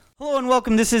Hello and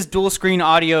welcome. This is Dual Screen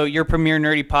Audio, your premier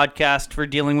nerdy podcast for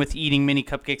dealing with eating mini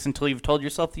cupcakes until you've told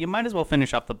yourself that you might as well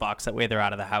finish off the box. That way they're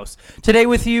out of the house. Today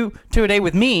with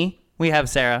me, we have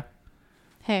Sarah.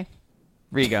 Hey.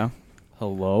 Rigo.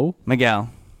 Hello. Miguel.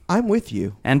 I'm with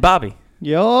you. And Bobby.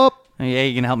 Yup. Yeah,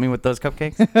 you can help me with those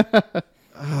cupcakes?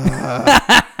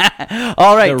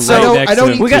 All right, so I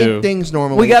don't eat things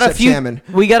normally. We got except salmon.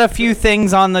 We got a few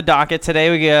things on the docket today.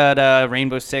 We got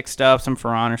Rainbow Six stuff, some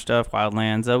For Honor stuff,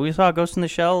 Wildlands. We saw Ghost in the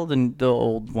Shell, the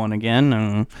old one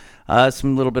again.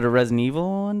 Some little bit of Resident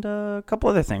Evil and a couple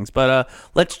other things. But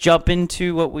let's jump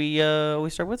into what we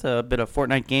start with, a bit of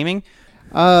Fortnite gaming.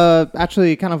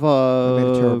 Actually, kind of I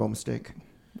made a terrible mistake.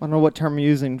 I don't know what term I'm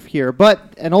using here,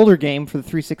 but an older game for the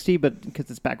 360, but because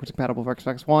it's backwards compatible for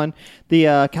Xbox One, the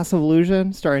Castle of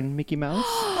Illusion starring Mickey Mouse.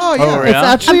 Oh yeah, Oh, It's yeah?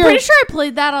 actually I'm pretty sure I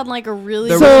played that on like a really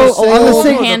There so was a on the sale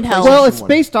Sega for the handheld. Well, PlayStation it's one.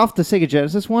 based off the Sega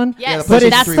Genesis one. Yes, the but PlayStation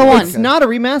that's 3 the one. one. It's not a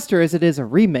remaster as it is a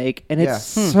remake, and Yeah. it's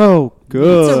so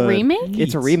good. It's a remake?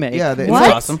 It's a remake. Yeah, What? It's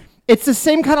awesome. It's the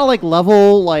same kind of like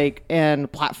level, like,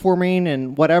 and platforming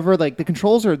and whatever. Like the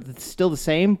controls are still the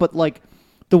same, but like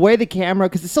the way the camera,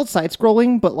 because it's still side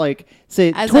scrolling, but like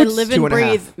say As towards, I live 2.5. and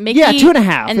breathe, Mickey Yeah,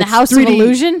 2.5. and the It's House 3D. of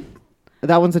Illusion.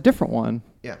 that one's a different one.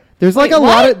 Yeah. There's like Wait, a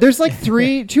lot what? of there's like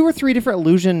two or three different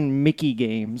Illusion Mickey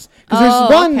games. Because Oh,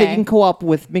 there's one that okay. you can co-op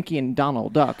with Mickey and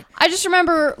Donald Duck. I just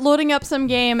remember loading up some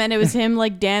game and it was him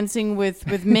like dancing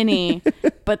with Minnie,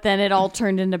 but then it all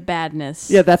turned into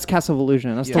badness. Yeah, that's Castle of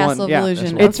Illusion. That's Yeah. the one. Castle of Yeah.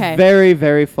 Illusion. It's Okay. very,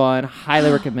 very fun.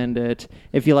 Highly recommend it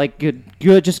if you like good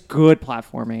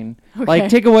platforming. Okay. Like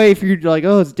take away if you're like,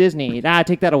 oh, it's Disney.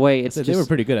 Take that away. It's So just they were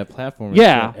pretty good at platforming.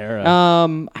 yeah. For that era.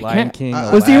 I Lion can't. King.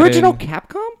 Was the Aladdin. original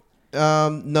Capcom?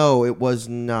 No, it was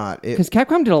not. Because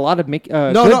Capcom did a lot of good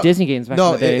No, Disney games back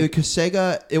no, in the day. because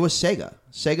Sega. It was Sega.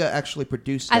 Sega actually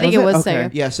produced. I think that. it was Okay. Sega.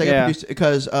 Yeah, Sega Yeah. produced it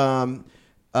because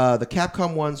the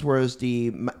Capcom ones was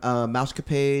the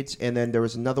Mousecapades, and then there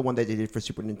was another one that they did for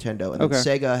Super Nintendo, and then Okay.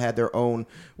 Sega had their own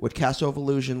with Castle of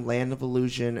Illusion, Land of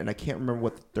Illusion, and I can't remember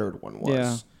what the third one was.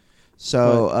 Yeah.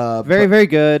 So Very, very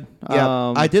good.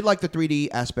 Yeah, I did like the 3D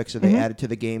aspects that they Mhm. added to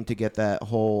the game to get that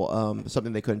whole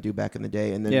something they couldn't do back in the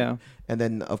day, and then Yeah. and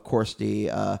then of course the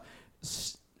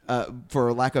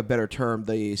for lack of a better term,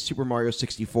 the Super Mario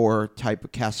 64 type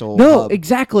of castle. No, hub.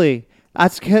 exactly.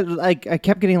 Like I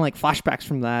kept getting like flashbacks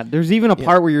from that. There's even a Yeah.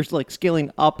 part where you're like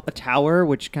scaling up a tower,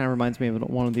 which kind of reminds me of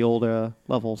one of the old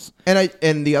levels.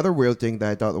 And the other weird thing that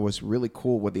I thought was really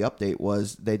cool with the update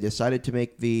was they decided to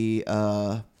make the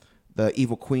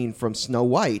evil queen from Snow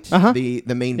White the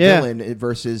main Yeah. villain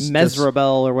versus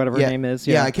Mesrabel or whatever yeah, her name is.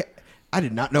 Yeah, Yeah. I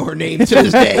did not know her name to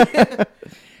this day.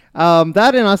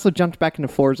 That and also jumped back into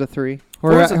Forza 3.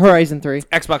 Forza Horizon 3.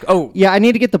 Xbox. Oh, Yeah, I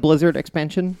need to get the Blizzard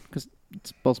expansion because it's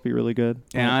supposed to be really good.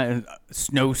 yeah,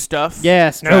 snow stuff. Yeah,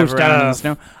 snow Drive around in the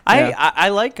stuff. snow. Yeah. I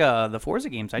like the Forza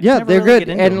games. I just Yeah, never they're really good.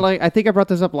 get into And them. like I think I brought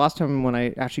this up last time when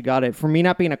I actually got it. For me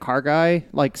not being a car guy,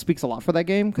 like speaks a lot for that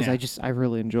game because Yeah. I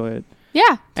really enjoy it. Yeah,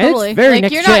 And totally. it's very like,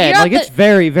 next you're not, gen. you're not Like the- it's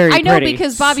very, very I know pretty.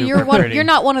 because Bobby, Super pretty. you're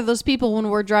not one of those people when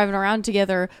we're driving around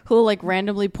together who'll like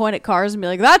randomly point at cars and be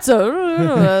like, "That's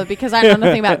a," because I know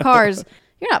nothing about cars.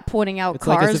 You're not pointing out It's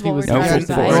like as cars if he while we're was driving driving And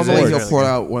Forza by. is normally really he'll pull good.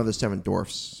 out one of the seven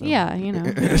dwarfs. So. Yeah, you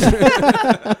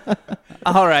know.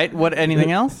 All right. What?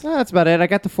 Anything else? That's about it. I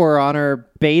got the For Honor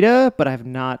beta, but I have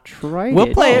not tried We'll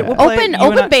it. play it. yet. We'll play it. You and I-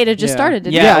 Open beta just Yeah. started.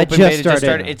 Didn't Yeah, I open just beta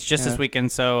started. It's just this Yeah.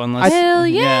 weekend, so unless Hell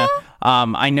yeah.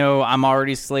 I know I'm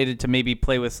already slated to maybe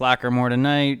play with Slacker more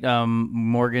tonight.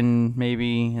 Morgan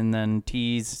maybe, and then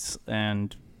Tease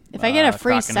and If I get a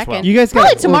free Kraken as well. second. You guys got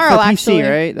Probably for tomorrow, PC, actually.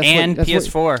 right? and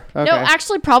PS4. Okay. No,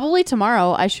 actually, probably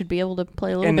tomorrow I should be able to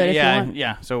play a little And bit if you yeah, want.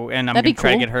 yeah. So and I'm That'd gonna be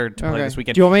try to cool. get her to play Okay. this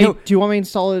weekend. Do you want me? No, Do you want me to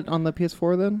install it on the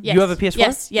PS4 then? Yes. You have a PS4?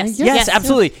 Yes, Yes,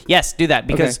 absolutely. Yes, do that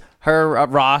because her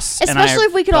Ross and I Especially are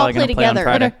if we could all probably gonna play play on together.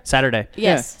 Friday. Okay. Saturday.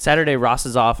 Yes. Saturday Ross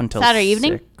is off until Saturday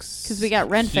evening? 6. 'Cause we got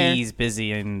Ren Fair. He's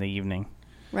busy in the evening.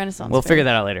 Renaissance. We'll figure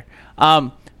that out later.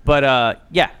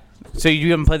 Yeah. So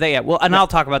you haven't played that yet? Well, and I'll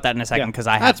talk about that in a second because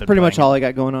I have. That's been pretty much playing all I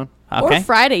got going on. it. Or Okay.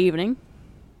 Friday evening.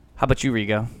 How about you,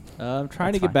 Rigo? I'm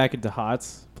trying That's to get fine. back into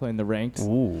HOTS, playing the ranked.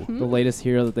 Ooh, The latest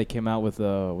hero that they came out with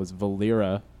was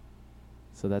Valera.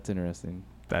 So that's interesting.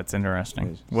 that's interesting.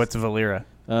 Yes. What's Valera?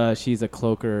 She's a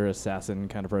cloaker assassin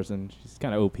kind of person. She's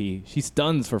kind of OP. She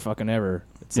stuns for fucking ever.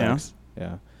 It Yeah? sucks.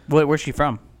 Yeah. Where's she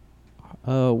from?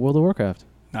 World of Warcraft.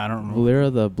 I don't know. Valera,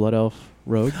 the blood elf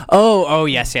rogue. Oh,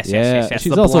 yes. Yeah,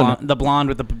 she's the also blonde, the blonde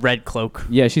with the red cloak.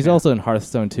 Yeah, she's also in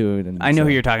Hearthstone too. And I know so-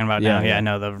 who you're talking about now. Yeah, Yeah, yeah. I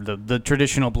know the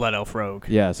traditional blood elf rogue.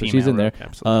 Yeah, so she's Female in there. rogue,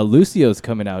 absolutely. Lucio's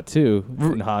coming out too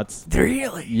in HOTS.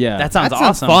 Really? Yeah. That sounds That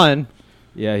sounds awesome. fun.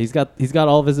 Yeah, he's got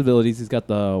all of his abilities. He's got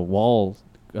the wall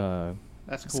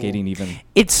That's cool. skating even.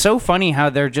 It's so funny how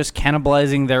they're just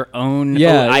cannibalizing their own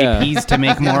Yeah, yeah. IPs to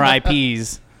make more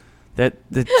IPs. That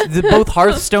both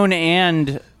Hearthstone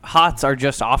and HOTS are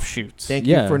just offshoots. Thank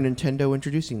Yeah. you for Nintendo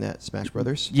introducing that, Smash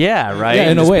Brothers. Yeah, right. Yeah,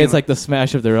 in a Just way, being it's like the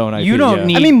Smash of their own IP. you don't yeah.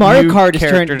 need. I mean, Mario new Kart is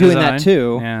character doing that design.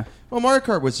 too. Yeah. Well, Mario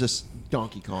Kart was just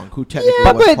Donkey Kong, who technically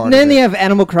Yeah, was but part then of they it. have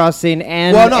Animal Crossing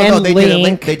and Well, no, and they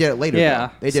Link. did it later. Yeah.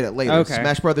 though. They did it later. Okay.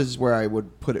 Smash Brothers is where I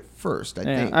would put it first, I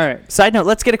Yeah. think. All right. Side note,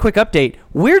 let's get a quick update.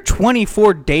 We're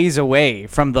 24 days away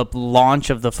from the launch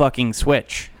of the fucking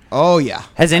Switch. Oh, yeah.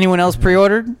 Has anyone else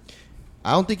pre-ordered?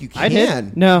 I don't think you can. I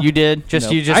did. No. You did? Just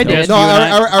Nope. you just I did. just No, you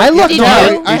and I looked Did no, you? I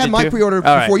You had did my too? pre-order All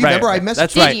right, before you. right, Remember, I right. messaged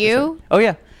That's Did right. you? Oh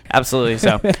yeah, absolutely.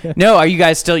 So, no, are you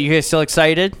guys still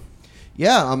excited?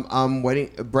 Yeah, I'm waiting.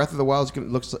 Breath of the Wild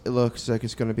looks like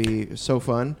it's going to be so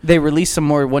fun. They released some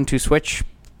more 1-2 Switch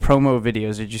promo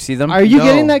videos. Did you see them? Are you No.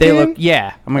 getting that They game? look.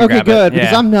 Yeah, I'm gonna Okay, grab good, it.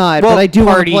 because Yeah. I'm not, Well, but I do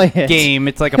wanna party play it. game.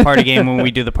 It's like a party game when we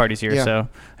do the parties here. Yeah. So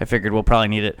I figured we'll probably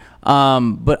need it.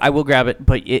 But I will grab it.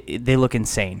 But they look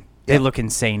insane. They Yeah. look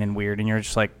insane and weird, and you're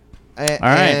just like, All right.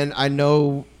 And I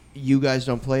know you guys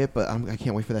don't play it, but I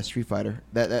can't wait for that Street Fighter.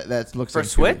 That looks for like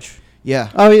it's gonna- Switch. Yeah.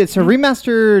 Oh, yeah, it's a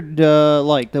remastered,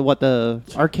 like the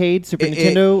arcade Super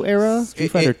Nintendo era. Street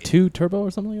Fighter 2 Turbo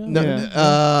or something like that?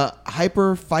 No,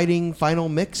 Hyper Fighting Final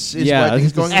Mix is yeah, what I think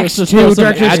is going on. X- just X2 throw some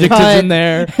Director's adjectives Cut. in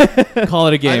there. Call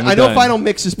it a game. I we're know done. Final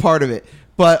Mix is part of it,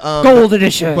 but Gold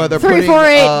edition. But they're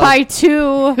 348 putting, by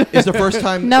 2. is the first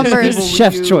time Numbers. Evil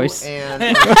Chef's Ryu choice.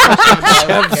 And,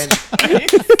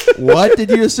 what did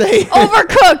you say?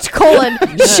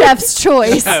 Overcooked, chef's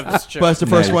choice. But it's the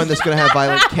first Nice. one that's going to have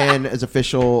Violent Ken as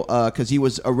official because he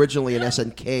was originally an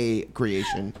SNK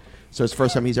creation. So it's the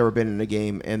first time he's ever been in a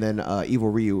game. And then Evil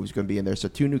Ryu is going to be in there. So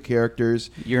 2 new characters.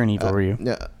 You're an evil Ryu.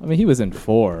 Yeah. I mean, he was in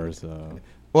 4, so.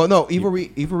 Well, no, Evil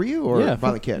Ryu or Yeah,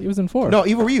 Violent Ken? he was in 4. No,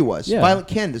 Evil Ryu was. Yeah. Violent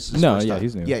Ken, this is his No, first yeah, time.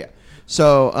 he's new. Yeah.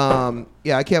 So,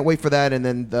 yeah, I can't wait for that. And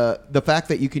then the fact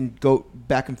that you can go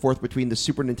back and forth between the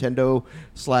Super Nintendo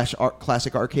 /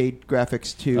 classic arcade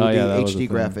graphics to Oh, yeah, the that was HD a thing.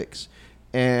 graphics.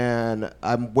 And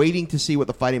I'm waiting to see what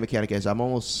the fighting mechanic is. I'm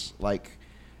almost like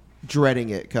dreading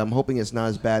it 'cause I'm hoping it's not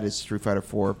as bad as Street Fighter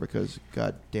 4 because,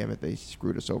 god damn it, they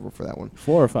screwed us over for that one.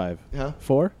 4 or 5? Huh?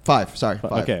 4? 5, sorry.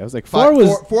 5. Okay, I was like, Five- 4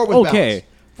 was, four was okay. balanced.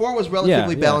 4 was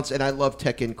relatively yeah. balanced, and I love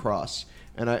Tekken Cross.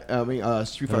 And I mean,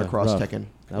 Street Fighter Cross Rough. Tekken.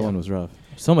 That Yeah. one was rough.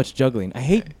 So much juggling. I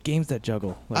hate games that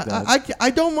juggle like that. I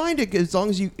don't mind it as long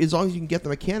as you can get the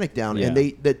mechanic down. Yeah. And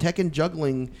the Tekken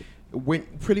juggling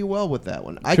went pretty well with that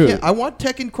one. True. I want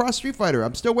Tekken Cross Street Fighter.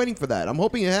 I'm still waiting for that. I'm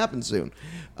hoping it happens soon.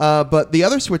 But the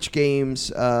other Switch games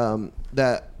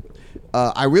that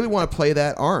I really want to play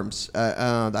that ARMS.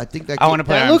 I think that I wanna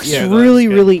play That ARMS. looks Yeah, really,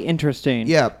 that's good. really interesting.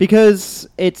 Yeah. Because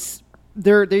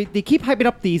they keep hyping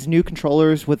up these new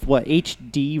controllers with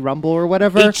HD Rumble or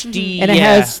whatever. HD, and it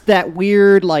yeah. has that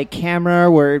weird like camera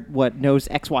where it knows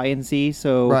X, Y, and Z.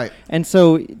 So Right. And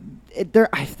so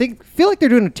I feel like they're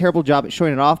doing a terrible job at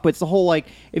showing it off. But it's the whole like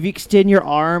if you extend your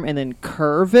arm and then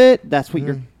curve it, that's what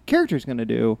your character's gonna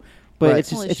do. But Right. it's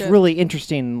just Holy it's shit. really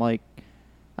interesting. Like.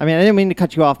 I mean, I didn't mean to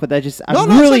cut you off, but that just No, I'm no, it's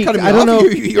not really cutting me I don't off. know.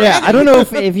 You're Yeah, at it. I don't know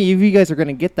if you guys are going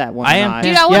to get that one. I or am. not.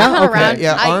 Dude, I wanna hunt Okay. around.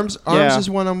 Yeah, I- ARMS Yeah. is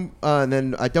one of them. And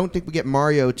then I don't think we get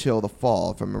Mario till the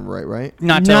fall, if I remember right?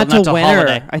 Not Not till till winter.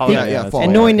 holiday. I think- Holiday. Yeah, that's fall. And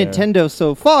all knowing right there. Nintendo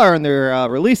so far and their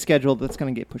release schedule, that's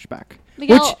going to get pushed back.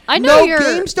 Miguel, I know no, you're.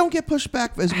 games don't get pushed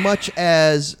back as much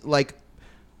as like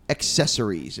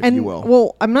accessories, if And you will.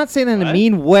 well, I'm not saying that in a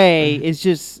mean way. It's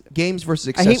just Games versus I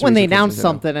accessories. hate when they are different announce than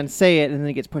something and say it and then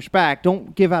it gets pushed back.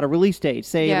 Don't give out a release date.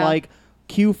 Say Yeah. like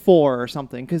Q4 or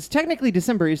something, because technically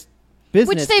December is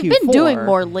business. Which they've Q4. been doing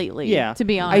more lately. Yeah, To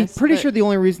be honest, I'm pretty but- sure the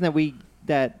only reason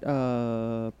that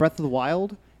Breath of the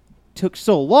Wild took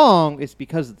so long is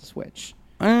because of the Switch.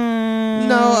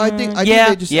 No, I think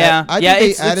they just yeah, I think yeah. they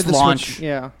It's added the launch. Switch.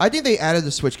 Yeah. I think they added the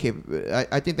Switch capability.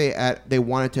 I think they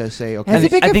wanted to say okay. Has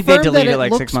it been I think they confirmed deleted that it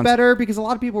like looks 6 months. better? Because a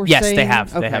lot of people were Yes, saying they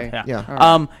have. They okay. have. Yeah. Yeah.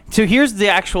 All right. So here's the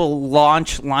actual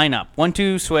launch lineup: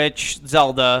 1-2 Switch,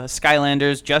 Zelda,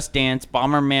 Skylanders, Just Dance,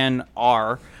 Bomberman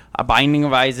R, A Binding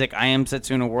of Isaac, I Am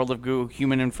Setsuna, World of Goo,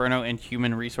 Human Inferno, and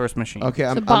Human Resource Machine. Okay,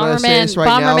 I'm So going to say this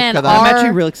right now. Bomberman 'cause I'm R-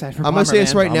 actually really excited for I'm going to say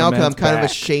this right now because I'm Bomberman's kind of back.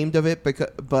 ashamed of it,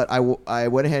 but I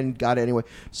went ahead and got it anyway.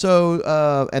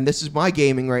 So, and this is my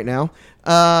gaming right now.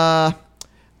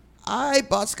 I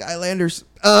bought Skylanders.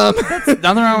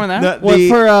 Nothing wrong with that. Well,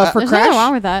 for There's Crash, nothing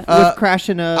wrong with that. with Crash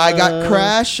and I got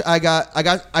Crash.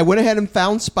 I went ahead and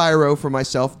found Spyro for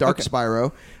myself, Dark Okay.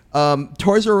 Spyro.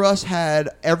 Toys R Us had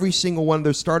every single one of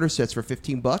those starter sets for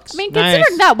 $15. I mean, Nice.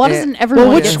 considering that, why Yeah. doesn't everyone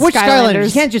Well, get which Skylanders? Skylanders?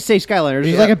 You can't just say Skylanders. There's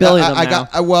Yeah, like a billion of them I now.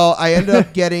 got. Well, I ended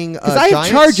up getting Because I have Giants.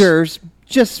 Chargers,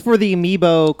 just for the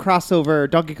amiibo crossover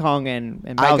Donkey Kong and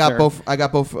Bowser. I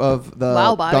got both of the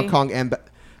Wow, body. Donkey Kong and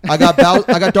I got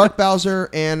I got Dark Bowser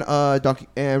and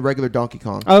regular Donkey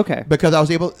Kong. Okay. Because I was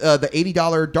able the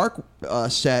 $80 Dark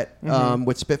set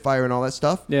with Spitfire and all that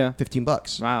stuff. Yeah.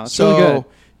 $15. Wow, that's so really good.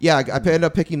 yeah, I ended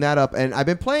up picking that up, and I've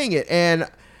been playing it, and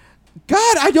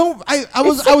God, I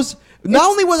was not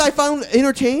only was I found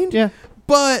entertained, Yeah.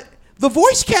 but the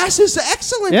voice cast is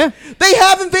excellent. Yeah. They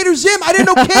have Invader Zim. I didn't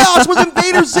know Chaos was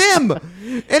Invader Zim,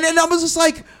 and I was just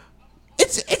like.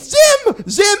 It's Zim!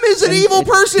 Zim is an evil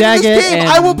person in this Daggett game. and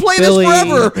I will play Billy.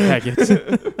 this forever.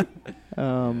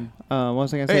 What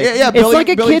was I gonna say? Yeah, it's Billy- like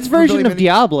a Billy- kid's version Billy of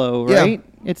Diablo, Yeah. right?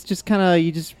 It's just kind of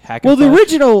you just Hack and the slash.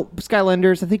 original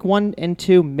Skylanders, I think 1 and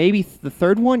 2, maybe the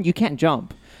third one, you can't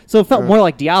jump. So it felt more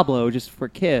like Diablo, just for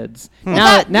kids.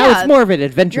 Now Yeah. it's more of an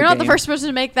adventure. You're not the game. first person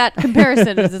to make that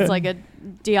comparison. 'Cause it's like a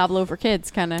Diablo for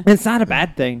kids, kind of. And it's not a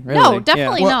bad thing, really. No, Yeah.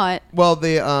 definitely not. Well,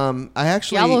 I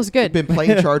actually Diablo's good. been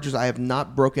playing Chargers. I have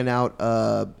not broken out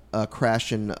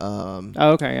Crash and Oh,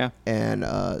 okay,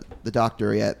 yeah. the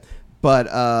Doctor yet. But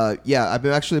yeah, I've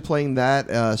been actually playing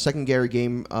that secondary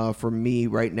game for me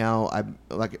right now.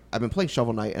 I've been playing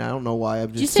Shovel Knight, and I don't know why. I'm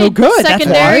Did you just say So good, that's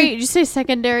secondary? why. Did you say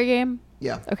secondary game?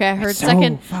 yeah. Okay, I heard so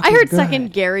second. I fucking heard good.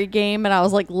 second Gary game, and I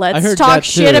was like, I "Let's heard talk that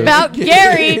shit too. about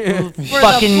Gary." For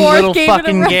Fucking the fourth little game in a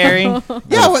fucking row. Gary. Yeah,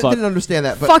 Oh, I fuck. didn't understand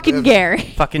that. But, Fucking Gary.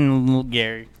 Fucking little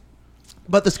Gary.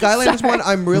 But the Skylanders Sorry. one,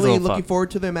 I'm really Little looking fuck.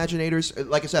 forward to the Imaginators.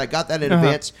 Like I said, I got that in Uh-huh.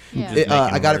 advance. Yeah. Just I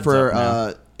making got it words for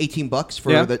up $18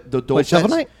 for Yeah. the dual What, Shovel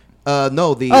sets. Knight?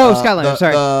 No, the Skylanders,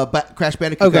 sorry. Crash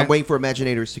Bandicoot. Okay. I'm waiting for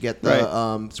Imaginators to get the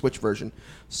Right. Switch version.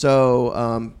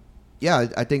 So yeah,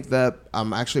 I think that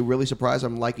I'm actually really surprised.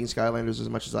 I'm liking Skylanders as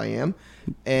much as I am,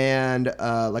 and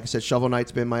like I said, Shovel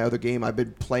Knight's been my other game. I've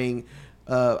been playing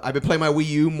my Wii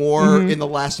U more in the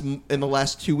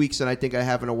last 2 weeks than I think I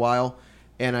have in a while,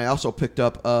 and I also picked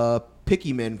up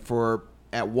Pikmin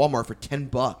at Walmart for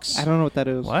 $10. I don't know what that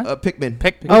is. What? Pikmin.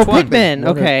 Oh, Which one? Pikmin.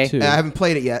 Okay. Two. I haven't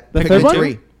played it yet. The Pikmin third one?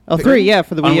 3. Oh, Pikmin- 3, yeah,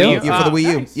 for the On Wii U. Wii U. Yeah, for the Wii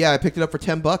U. Nice. Yeah, I picked it up for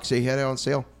 $10. They had it on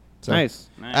sale. So Nice.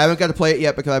 I haven't got to play it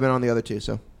yet because I've been on the other two.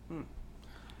 So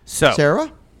So,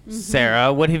 Sarah,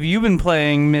 Sarah, what have you been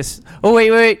playing, Miss? Oh,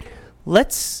 wait.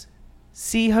 Let's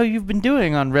see how you've been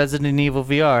doing on Resident Evil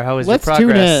VR. How is Let's your tune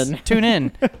progress? in. Tune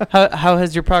in. How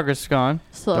has your progress gone?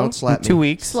 Slow. don't slap me. 2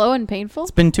 weeks. Slow and painful.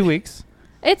 It's been 2 weeks.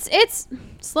 It's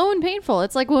slow and painful.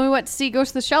 It's like when we went to see Ghost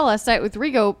of the Shell last night with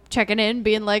Rigo checking in,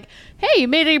 being like, "Hey, you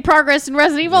made any progress in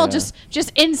Resident Evil?" Yeah.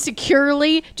 Just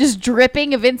insecurely, just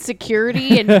dripping of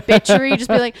insecurity and bitchery. Just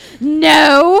be like,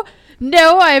 "No,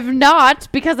 I have not,"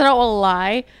 because I don't want to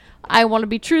lie. I want to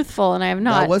be truthful, and I have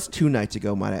not. That was 2 nights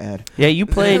ago, might I add. Yeah, you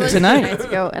It played was 2 tonight. nights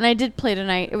ago, and I did play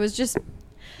tonight. It was just,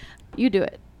 you do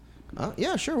it.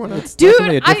 Yeah, sure. Why not? Dude,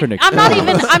 Definitely a different I'm not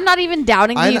experience. even. I'm not even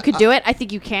doubting I that you kn- could do it. I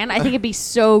think you can. I think it'd be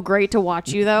so great to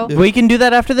watch you, though. We can do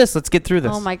that after this. Let's get through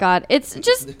this. Oh my god, it's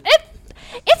just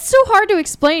it's so hard to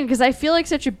explain because I feel like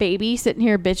such a baby sitting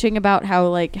here bitching about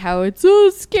how it's so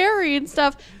scary and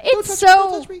stuff.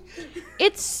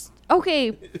 It's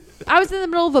okay. I was in the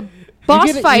middle of a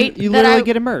boss fight You that literally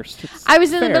get immersed. It's I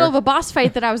was in the fair. middle of a boss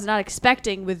fight that I was not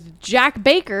expecting with Jack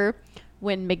Baker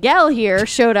when Miguel here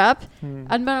showed up,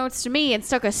 unbeknownst to me, and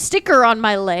stuck a sticker on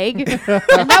my leg, and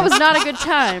that was not a good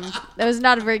time. That was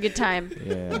not a very good time.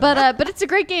 Yeah. But it's a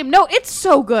great game. No, it's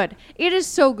so good. It is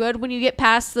so good when you get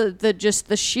past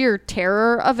the sheer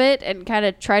terror of it and kind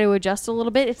of try to adjust a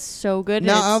little bit. It's so good.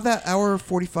 Now, and out of that hour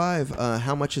 45,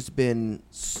 how much has been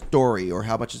story, or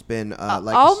how much has been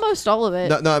almost all of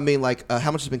it. No, I mean how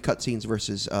much has been cutscenes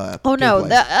versus. Oh no,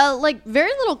 gameplay? like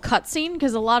very little cutscene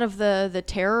because a lot of the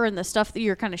terror and the stuff that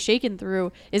you're kind of shaken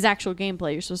through is actual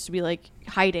gameplay. You're supposed to be like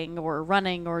hiding or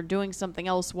running or doing something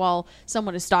else while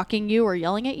someone is stalking you or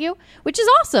yelling at you, which is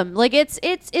awesome. Like it's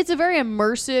a very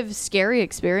immersive, scary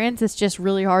experience. It's just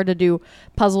really hard to do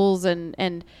puzzles and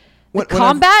the When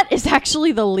combat is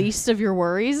actually the least of your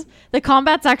worries. The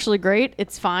combat's actually great.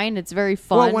 It's fine. It's very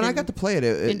fun. Well, when I and got to play it,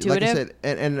 like I intuitive.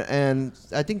 said, and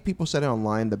I think people said it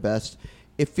online the best.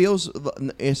 It feels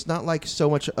it's not like so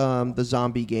much the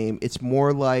zombie game. It's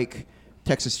more like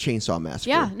Texas Chainsaw Massacre.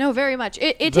 Yeah, no, very much.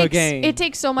 It The takes game. it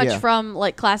takes so much Yeah. from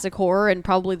like classic horror, and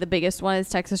probably the biggest one is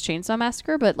Texas Chainsaw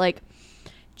Massacre. But like,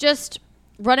 just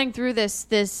running through this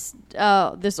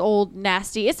old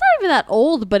nasty. It's not even that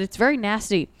old, but it's very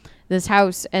nasty. This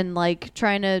house and like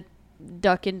trying to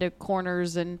duck into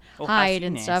corners and hide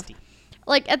and stuff.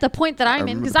 Like at the point that I'm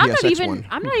in, remember because the I'm not PSX even one.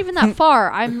 I'm not even that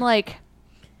far. I'm like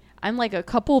a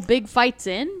couple big fights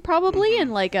in probably,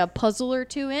 and like a puzzle or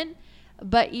two in.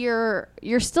 But you're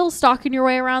still stalking your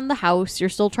way around the house. You're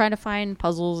still trying to find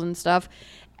puzzles and stuff.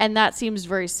 And that seems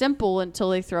very simple until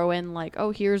they throw in like,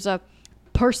 oh, here's a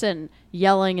person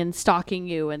yelling and stalking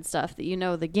you and stuff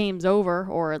that the game's over,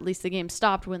 or at least the game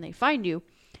stopped when they find you.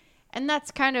 And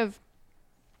that's kind of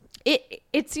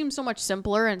it seems so much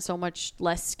simpler and so much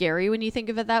less scary when you think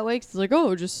of it that way. 'Cause it's like,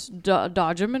 oh, just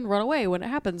dodge them and run away when it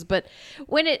happens. But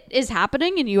when it is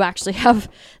happening and you actually have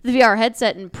the VR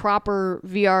headset in proper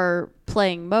VR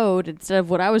playing mode instead of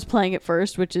what I was playing at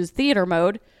first, which is theater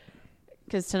mode,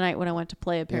 because tonight when I went to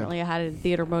play, apparently I had it in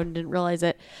theater mode and didn't realize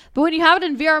it. But when you have it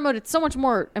in VR mode, it's so much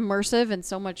more immersive and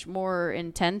so much more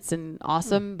intense and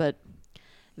awesome, but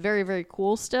very, very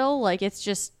cool still. Like, it's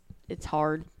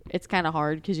hard. It's kind of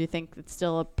hard because you think it's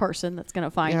still a person that's going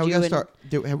to find you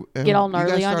and get all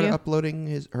gnarly you guys on started you.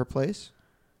 uploading her plays?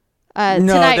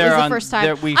 Tonight was the first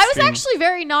time. we I was stream. actually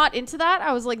very not into that.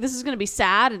 I was like, this is going to be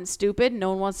sad and stupid.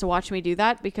 No one wants to watch me do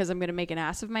that because I'm going to make an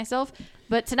ass of myself.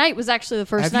 But tonight was actually the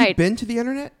first Have night. you been to the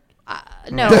internet?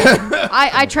 No,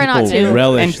 I try not People to.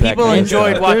 relish And that people kind of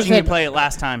enjoyed stuff. watching you play it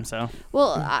last time, so.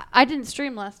 Well, I didn't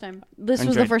stream last time. This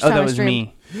was the Enjoyed. first Oh, time that I was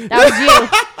streamed. me. That was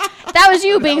you. That was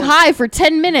you being high for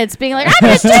 10 minutes, being like, I'm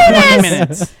going to do 20 this.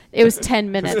 minutes. It was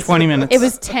 10 minutes. 20 minutes. It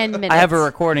was 10 minutes. I have a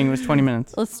recording. It was 20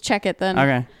 minutes. Let's check it then.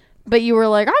 Okay. But you were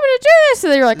like, I'm going to do this.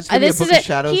 And they were like, Is this gonna be this a is Book of it.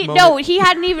 Shadows No, moment? he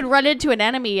hadn't even run into an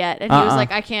enemy yet. And he was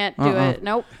like, I can't do it.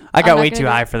 Nope. I I'm got not way gonna too do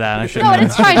it. high for that. I No, shouldn't and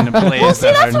it's have fine. to play Well, it see,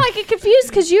 that that's hard. why I get confused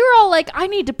because you're all like, I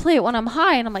need to play it when I'm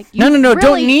high. And I'm like, No, really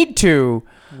don't need to.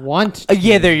 Want?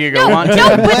 Yeah, there you go. No, Want to. no,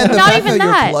 but Glenn, the not fact even that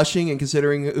that. you're blushing and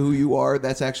considering who you are,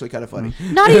 that's actually kind of funny.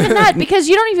 Not even that, because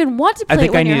you don't even want to play I think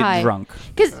it when I you're need high. it drunk.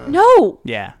 Because no,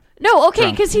 Yeah. okay,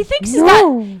 Drunk. because he thinks he's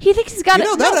got You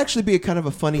know, it. that would No. actually be a kind of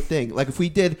a funny thing. Like if we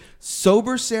did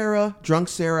sober Sarah, drunk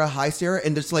Sarah, high Sarah,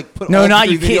 and just like put No, all not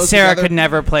the you. three Can't, videos Sarah together. could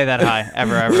never play that high.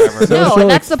 Ever. No, Social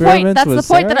and that's the point. experiments That's the with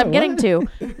point that Sarah? I'm getting What?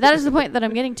 to. That is the point that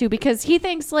I'm getting to, because he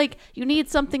thinks like you need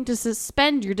something to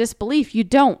suspend your disbelief. You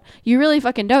don't. You really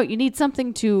fucking don't. You need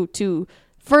something to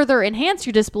further enhance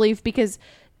your disbelief, because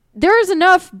there is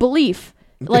enough belief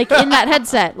like in that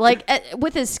headset. Like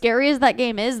with as scary as that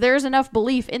game is, there's enough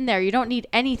belief in there. You don't need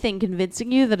anything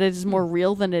convincing you that it is more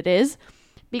real than it is,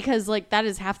 because like that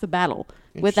is half the battle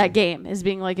with that game, is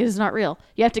being like, it is not real.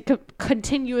 You have to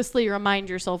continuously remind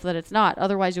yourself that it's not.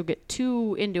 Otherwise you'll get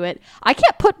too into it. I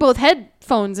can't put both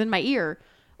headphones in my ear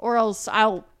or else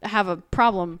I'll have a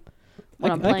problem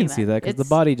when I'm I playing can see that because the It's-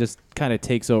 body just kind of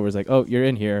takes over. It's like, oh, you're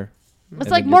in here. It's And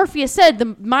like then you- Morpheus said,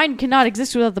 the mind cannot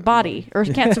exist without the body, or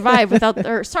can't survive without.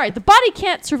 The body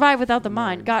can't survive without the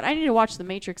mind. God, I need to watch The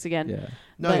Matrix again. Yeah.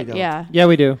 No, but you don't. yeah, Yeah,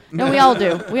 we do. no, we all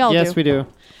do. We all Yes, do. we do.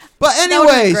 But That would've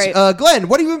been anyways, great. Glenn,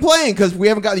 what have you been playing? Because we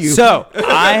haven't got you. So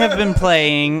I have been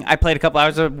playing. I played a couple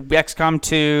hours of XCOM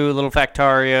 2, Little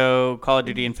Factorio, Call of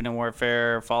Duty: Infinite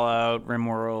Warfare, Fallout,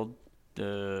 RimWorld.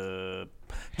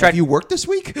 have you worked this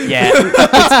week? Yeah,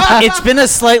 it's been a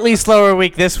slightly slower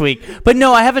week this week, but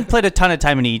no, I haven't played a ton of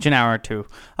time in each, an hour or two.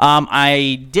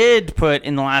 I did put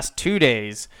in the last 2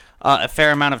 days a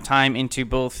fair amount of time into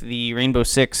both the Rainbow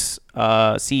Six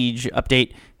Siege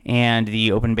update and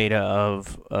the open beta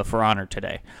of For Honor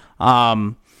today.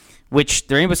 Which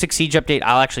the Rainbow Six Siege update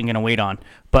I'll actually going to wait on,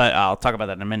 but I'll talk about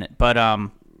that in a minute. But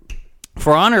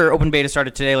For Honor open beta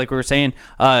started today, like we were saying.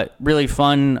 Really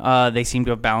fun. They seem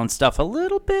to have balanced stuff a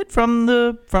little bit from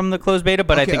the closed beta,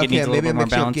 but I think it needs a little maybe bit I'm more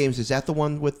mixing up balance. games. Is that the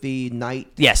one with the Knight?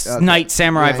 Yes, Knight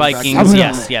Samurai Grand Vikings.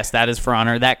 Dragon? Yes, that is For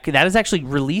Honor. That is actually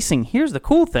releasing. Here's the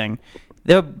cool thing: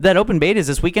 that open beta is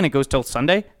this weekend. It goes till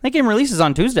Sunday. That game releases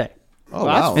on Tuesday. Oh, Well,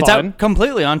 that's wow. fun. It's out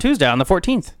completely on Tuesday, on the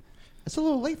 14th. That's a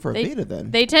little late for a They, beta then.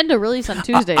 they tend to release on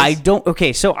Tuesdays. I don't.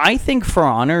 Okay, so I think For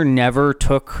Honor never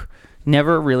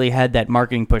really had that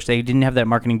marketing push. They didn't have that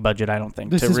marketing budget, I don't think.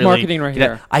 This to is really marketing right get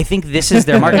here. it. I think this is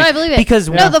their marketing. No, I believe it. Because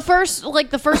no, the first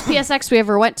PSX we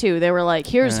ever went to, they were like,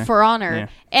 "Here's Yeah. For Honor," Yeah.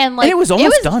 and like it was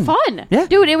almost done. fun. Yeah.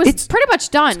 Dude, it was It's pretty much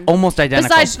done. almost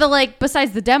identical.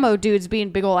 Besides the demo dudes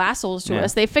being big old assholes to Yeah.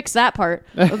 us, they fixed that part.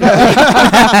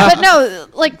 But no,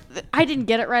 like I didn't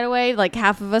get it right away. Like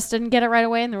half of us didn't get it right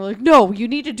away, and they were like, "No, you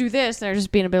need to do this." And they're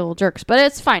just being a big old jerks. But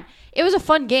it's fine. It was a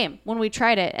fun game when we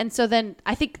tried it, and so then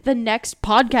I think the next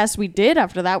podcast we did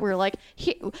after that, we were like,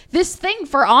 "This thing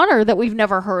For Honor that we've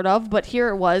never heard of, but here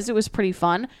it was. It was pretty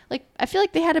fun." Like I feel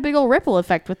like they had a big old ripple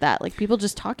effect with that. Like people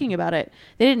just talking about it.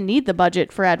 They didn't need the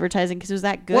budget for advertising because it was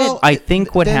that good. Well, I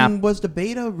think what then happened. was the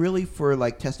beta really for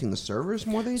like testing the servers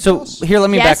more than So anything else? here, let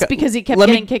me Yes, back up. because he kept Let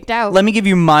me- getting kicked out. Let me give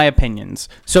you my opinions.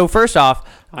 So first off,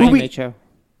 I Ubi- Nacho.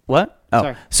 what? Oh,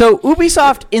 Sorry. so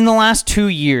Ubisoft in the last 2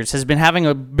 years has been having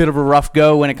a bit of a rough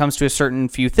go when it comes to a certain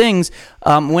few things.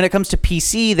 When it comes to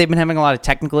PC, they've been having a lot of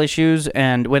technical issues,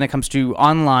 and when it comes to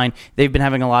online, they've been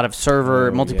having a lot of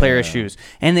server multiplayer issues,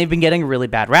 and they've been getting a really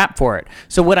bad rap for it.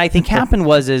 So what I think happened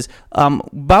is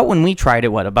about when we tried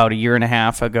it, about a year and a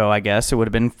half ago, I guess it would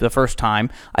have been the first time.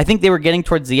 I think they were getting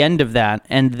towards the end of that,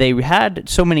 and they had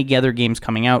so many other games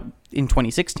coming out in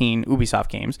 2016, Ubisoft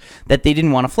games, that they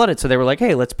didn't want to flood it. So they were like,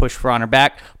 hey, let's push For Honor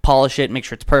back, polish it, make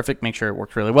sure it's perfect, make sure it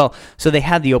works really well. So they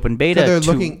had the open beta.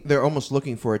 So they're almost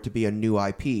looking for it to be a new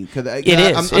IP.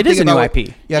 It is a new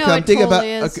IP. Yeah, No, because it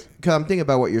totally is. I'm thinking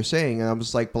about what you're saying, and I'm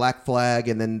just like Black Flag,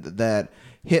 and then that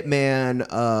Hitman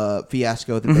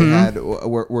fiasco that they had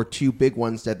were two big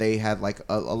ones that they had like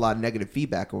a lot of negative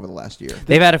feedback over the last year.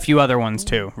 They've had a few other ones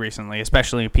too recently,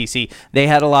 especially PC. They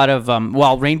had a lot of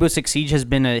while Rainbow Six Siege has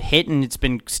been a hit and it's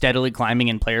been steadily climbing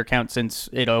in player count since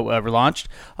it launched.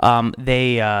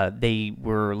 They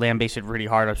were lambasted really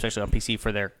hard, especially on PC,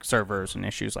 for their servers and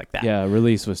issues like that. Yeah,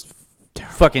 release was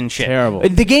Fucking shit. terrible.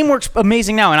 The game works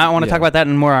amazing now, and I want to talk about that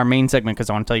in more our main segment because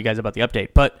I want to tell you guys about the update.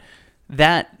 But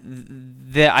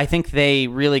I think they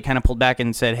really kind of pulled back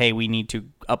and said, hey, we need to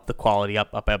up the quality,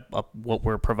 up what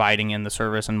we're providing in the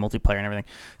service and multiplayer and everything.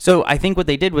 So I think what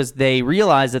they did was they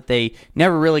realized that they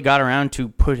never really got around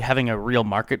to having a real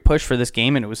market push for this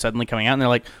game, and it was suddenly coming out, and they're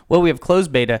like, well, we have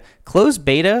closed beta. Closed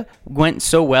beta went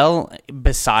so well,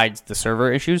 besides the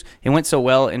server issues, it went so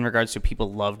well in regards to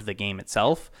people loved the game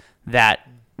itself that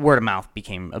word of mouth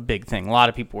became a big thing. A lot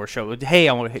of people were showing, hey,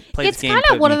 I want to play this game. It's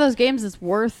kind of one of those games that's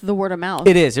worth the word of mouth.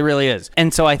 It is. It really is.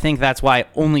 And so I think that's why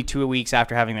only 2 weeks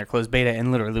after having their closed beta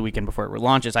and literally the weekend before it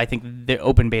launches, I think the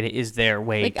open beta is their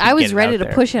way Like, to I was get it ready out to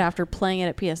there. push it after playing it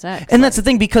at PSX. And that's the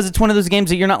thing, because it's one of those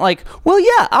games that you're not like, well,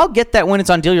 yeah, I'll get that when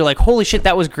it's on deal. You're like, holy shit,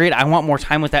 that was great. I want more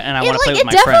time with that, and I want to play with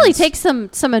my friends. It definitely takes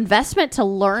some investment to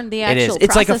learn the It actual is.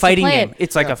 It's like a process to fighting play game. it.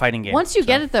 It's like a fighting game. Once you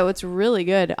get it, though, it's really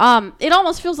good. It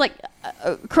almost feels like,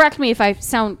 correct me if I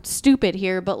sound stupid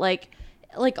here, but like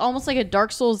almost like a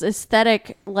Dark Souls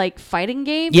aesthetic, like fighting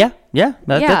game. Yeah.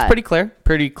 That's Yeah. pretty clear.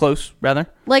 Pretty close, rather.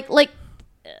 Like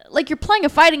you're playing a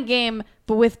fighting game,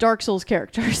 but with Dark Souls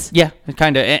characters. Yeah,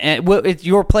 kind of.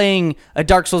 You're playing a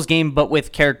Dark Souls game, but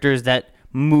with characters that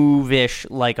move-ish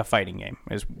like a fighting game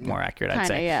is more accurate, I'd Kinda,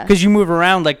 say. yeah. Because you move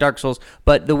around like Dark Souls,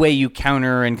 but the way you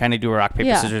counter and kind of do a rock, paper,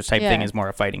 Yeah, scissors type yeah. thing is more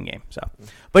a fighting game. So,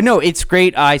 but no, it's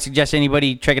great. I suggest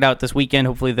anybody check it out this weekend.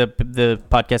 Hopefully the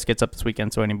podcast gets up this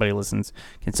weekend so anybody listens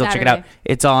can still check it out. Saturday.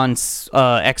 It's on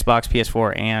Xbox,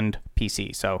 PS4, and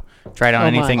PC. So try it on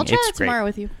Oh, my. anything. I'll try it's that great. tomorrow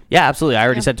with you. Yeah, absolutely. I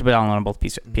already Yeah. said to put it on both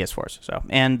PS4s, so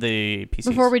and the PCs.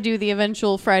 Before we do the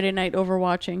eventual Friday night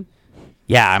overwatching.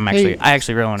 Yeah, Hey. I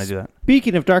actually really want to do that.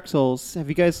 Speaking of Dark Souls, have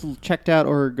you guys checked out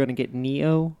or are going to get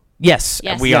Neo? Yes,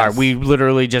 Yes. we Yes. are. We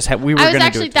literally just we were I was going to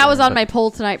actually do it that was together, on my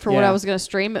poll tonight for what Yeah. I was going to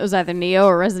stream. It was either Neo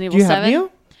or Resident Evil Do you have 7.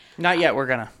 Neo? but not yet. We're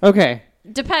gonna. Okay,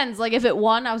 Depends. Like if it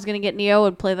won, I was going to get Neo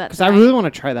and play that. because I tonight. really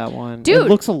want to try that one. Dude, it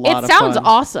looks a lot it of sounds fun.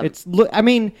 awesome. I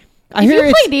mean, I If hear you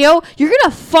it's play Neo, you're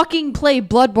gonna fucking play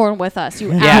Bloodborne with us.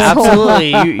 You Yeah, asshole.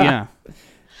 absolutely. Yeah.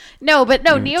 No, but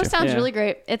no, Me Neo too. sounds Yeah. really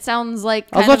great. It sounds like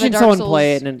I was kind of a watching Dark someone Souls.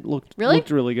 play it and it looked Really?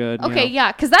 really good. Okay,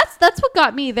 yeah, because that's what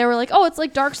got me. They were like, "Oh, it's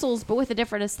like Dark Souls, but with a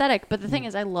different aesthetic." But the thing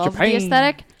is, I love Japan. the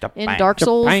aesthetic in Japan. Dark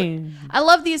Souls. Japan. I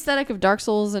love the aesthetic of Dark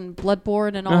Souls and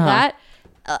Bloodborne and all Uh-huh. that.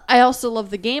 I also love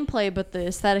the gameplay, but the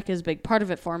aesthetic is a big part of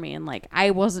it for me. And like,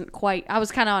 I was kind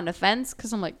of on the fence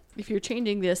because I'm like, if you're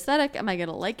changing the aesthetic, am I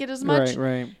gonna like it as much?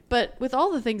 Right. But with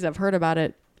all the things I've heard about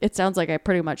it, it sounds like I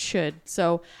pretty much should.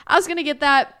 So I was gonna get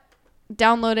that,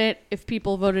 download it. If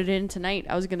people voted in tonight,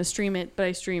 I was gonna stream it, but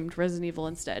I streamed Resident Evil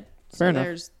instead. So Fair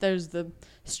enough. there's the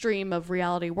stream of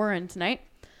reality we're in tonight.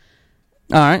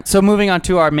 All right. So moving on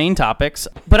to our main topics,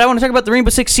 but I want to talk about the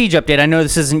Rainbow Six Siege update. I know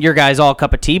this isn't your guys' all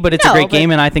cup of tea, but it's a No, great but-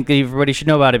 game, and I think that everybody should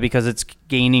know about it because it's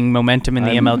gaining momentum in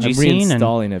the MLG I'm scene. And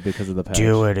reinstalling it because of the patch.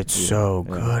 do it. It's Yeah. so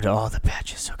Yeah. good. Oh, the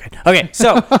patch is so good. Okay,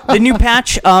 so the new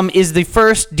patch is the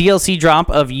first DLC drop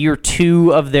of year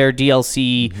 2 of their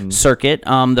DLC circuit.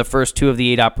 The first 2 of the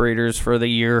 8 operators for the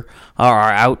year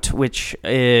are out, which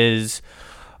is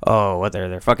what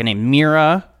their fucking name,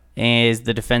 Mira is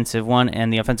the defensive one,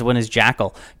 and the offensive one is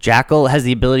Jackal. Jackal has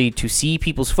the ability to see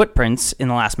people's footprints in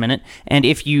the last minute, and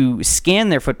if you scan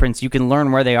their footprints, you can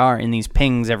learn where they are in these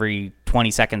pings every 20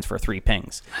 seconds for 3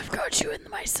 pings. I've got you in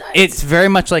my sights. It's very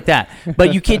much like that,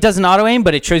 but it doesn't auto aim,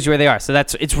 but it shows you where they are. So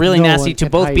it's really No nasty one to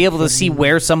can both be hide able to from see you.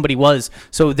 where somebody was.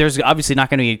 So there's obviously not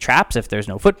going to be traps if there's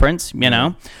no footprints, you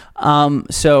know.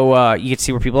 So you get to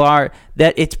see where people are.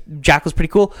 Jackal's pretty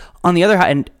cool. On the other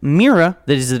hand, Mira,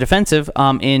 that is the defensive.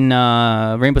 In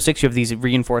Rainbow Six, you have these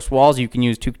reinforced walls. You can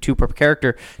use two per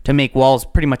character to make walls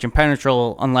pretty much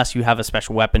impenetrable unless you have a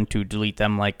special weapon to delete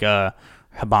them, like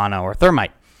Habana or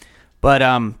Thermite. But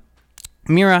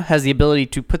Mira has the ability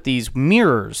to put these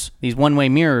mirrors, these one-way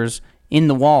mirrors, in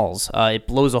the walls. It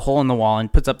blows a hole in the wall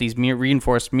and puts up these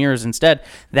reinforced mirrors instead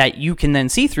that you can then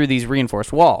see through these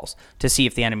reinforced walls to see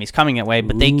if the enemy's coming that way,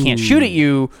 but they can't shoot at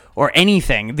you or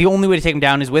anything. The only way to take them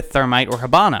down is with Thermite or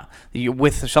Habana,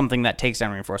 with something that takes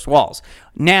down reinforced walls.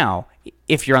 Now,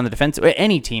 if you're on the defense,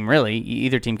 any team really,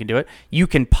 either team can do it, you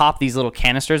can pop these little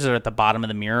canisters that are at the bottom of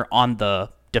the mirror on the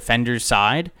defender's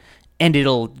side, and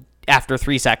it'll, after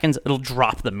 3 seconds, it'll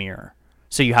drop the mirror.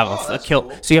 So you have a kill.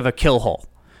 Cool. So you have a kill hole.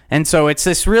 And so it's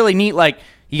this really neat, like,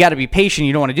 you got to be patient.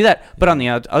 You don't want to do that. But on the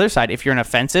other side, if you're an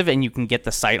offensive and you can get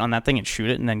the sight on that thing and shoot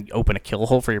it and then open a kill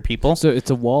hole for your people. So it's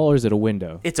a wall or is it a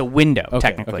window? It's a window,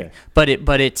 technically. Okay.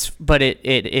 But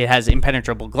it has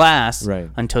impenetrable glass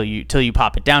until you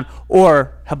pop it down,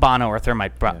 or Habana or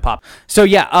Thermite pop. So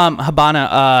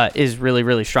Habana is really,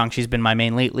 really strong. She's been my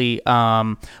main lately.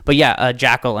 But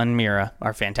Jackal and Mira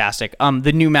are fantastic.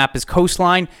 The new map is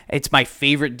Coastline. It's my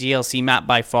favorite DLC map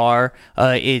by far.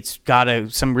 It's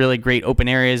got some really great open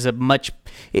areas. Wait,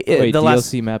 the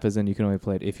DLC map is in you can only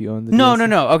play it if you own the DLC?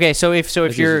 No. Okay, so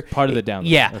if you're part of the download.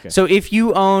 Yeah. Okay. So if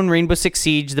you own Rainbow Six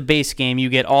Siege, the base game, you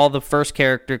get all the first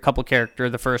character,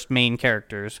 the first main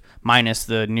characters, minus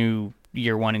the new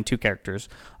year 1 and 2 characters.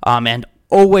 And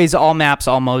always all maps,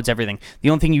 all modes, everything.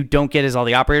 The only thing you don't get is all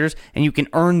the operators, and you can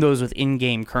earn those with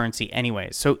in-game currency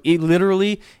anyways. So it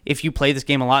literally, if you play this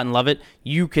game a lot and love it,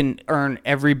 you can earn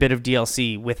every bit of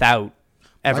DLC without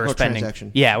ever spending.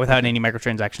 Without any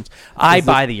microtransactions. I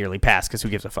buy the yearly pass because who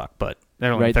gives a fuck, but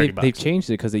they're only $30. They've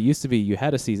changed it because it used to be you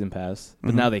had a season pass,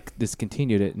 but now they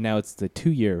discontinued it. Now it's the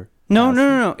 2-year.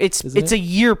 No. It's a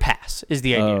year pass is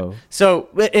the idea. Oh. So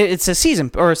it's a season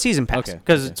pass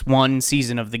because it's one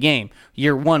season of the game.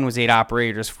 Year 1 was 8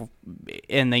 operators,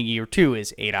 and the year 2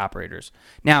 is 8 operators.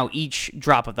 Now each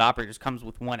drop of the operators comes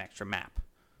with 1 extra map,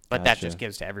 but that just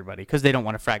gives to everybody because they don't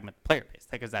want to fragment the player base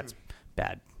because that's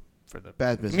bad for the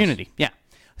community. Yeah.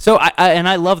 So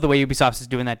I love the way Ubisoft is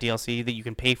doing that DLC that you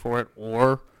can pay for it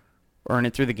or earn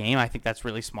it through the game. I think that's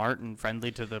really smart and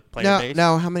friendly to the player base.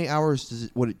 Now, how many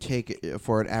hours would it take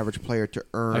for an average player to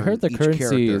earn? I heard the each currency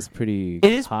character? is pretty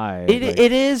high.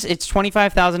 It is. It's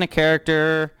 25,000 a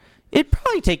character. It'd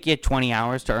probably take you 20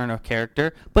 hours to earn a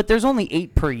character, but there's only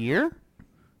 8 per year.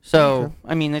 So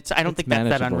I mean, I don't think that's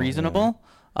that unreasonable.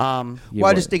 Yeah. Well,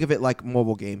 I just think of it like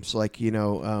mobile games, like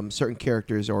certain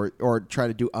characters, or try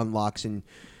to do unlocks, and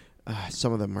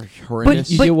some of them are horrendous.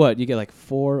 You get what? You get like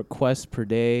 4 quests per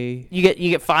day. You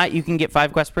get 5. You can get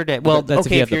 5 quests per day. Well, that's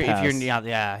okay, if you're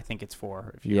I think it's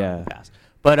 4 if you're on the pass.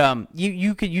 But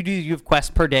you have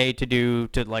quests per day to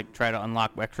like try to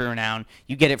unlock extra renown.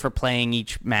 You get it for playing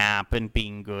each map and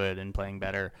being good and playing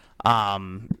better.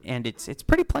 And it's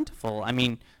pretty plentiful. I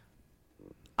mean,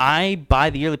 I buy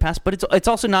the yearly pass, but it's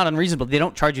also not unreasonable. They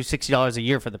don't charge you $60 a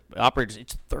year for the operators.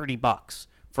 It's $30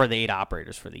 for the 8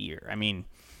 operators for the year. I mean,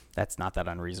 that's not that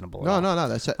unreasonable. No.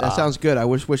 That sounds good. I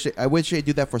wish they'd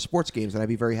do that for sports games, and I'd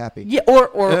be very happy. Yeah,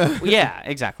 or yeah,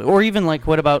 exactly. Or even like,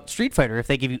 what about Street Fighter? If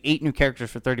they give you 8 new characters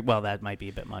for 30, well, that might be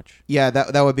a bit much. Yeah,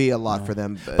 that would be a lot for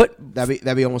them. But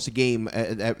that'd be almost a game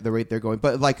at the rate they're going.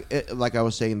 But like I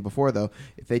was saying before, though,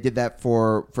 if they did that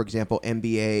for example,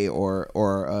 NBA or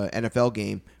NFL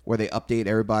game, where they update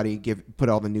everybody, put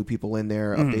all the new people in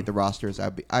there, update the rosters,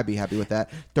 I'd be happy with that.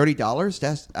 $30,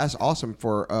 that's awesome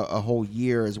for a whole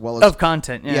year, as well as of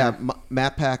content. Yeah,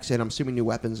 map packs, and I'm assuming new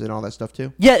weapons and all that stuff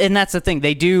too. Yeah, and that's the thing.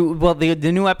 They do well. The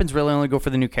new weapons really only go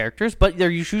for the new characters, but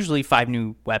there's usually 5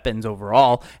 new weapons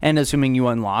overall. And assuming you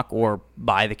unlock or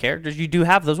buy the characters, you do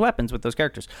have those weapons with those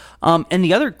characters. And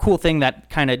the other cool thing that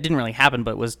kind of didn't really happen,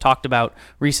 but was talked about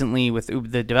recently with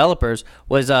the developers,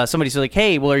 was somebody said like,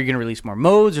 "Hey, well, are you going to release more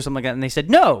modes or something like that?" And they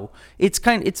said, "No, it's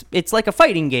like a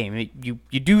fighting game.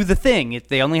 You do the thing.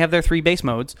 They only have their 3 base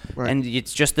modes, and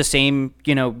it's just the same,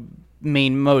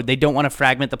 main mode. They don't want to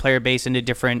fragment the player base into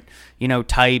different,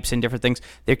 types and different things.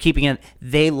 They're keeping it.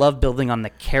 They love building on the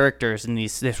characters and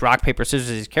this rock paper scissors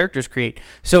these characters create.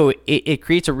 So it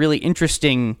creates a really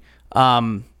interesting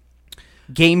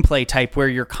gameplay type where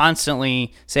you're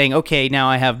constantly saying, okay, now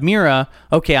I have Mira.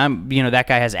 Okay, that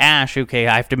guy has Ashe. Okay,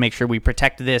 I have to make sure we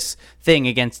protect this thing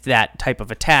against that type of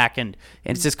attack, and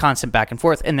it's this constant back and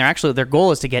forth. And their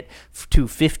goal is to get to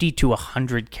 50 to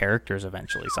 100 characters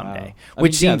eventually someday,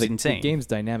 which seems insane. The game's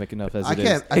dynamic enough as I it can't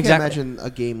is. Exactly. imagine a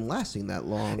game lasting that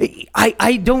long.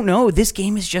 I don't know. This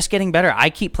game is just getting better. I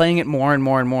keep playing it more and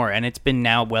more and more, and it's been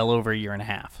now well over a year and a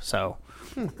half. So,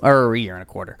 or a year and a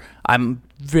quarter. I'm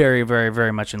very, very,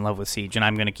 very much in love with Siege, and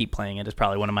I'm going to keep playing it. It's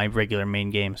probably one of my regular main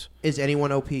games. Is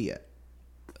anyone OP yet?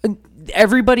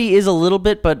 Everybody is a little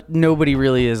bit, but nobody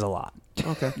really is a lot.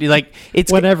 Okay. Like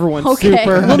it's When everyone's Okay.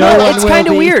 super, Well, no one it's will kind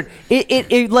of be. weird.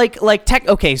 It like tech.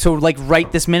 Okay, so like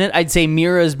right this minute, I'd say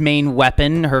Mira's main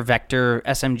weapon, her Vector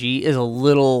SMG, is a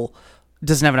little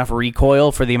doesn't have enough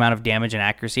recoil for the amount of damage and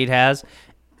accuracy it has.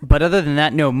 But other than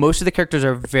that, no, most of the characters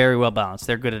are very well balanced.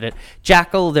 They're good at it.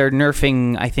 Jackal, they're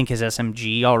nerfing, I think, his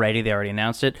SMG already. They already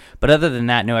announced it. But other than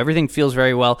that, no, everything feels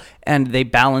very well. And they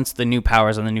balance the new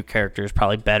powers on the new characters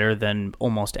probably better than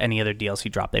almost any other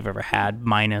DLC drop they've ever had,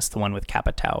 minus the one with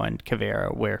Capitao and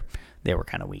Caveira, where they were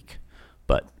kind of weak.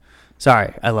 But,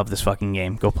 sorry, I love this fucking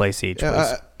game. Go play Siege,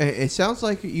 please. It sounds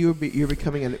like you're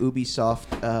becoming an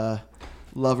Ubisoft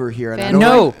lover here. And I Fan- don't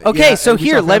No. like- Okay, yeah, so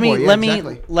here, Ubisoft let me fanboy. Yeah, let me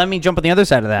exactly. let me jump on the other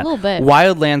side of that. A little bit.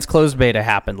 Wildlands closed beta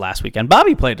happened last weekend.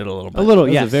 Bobby played it a little bit. A little, That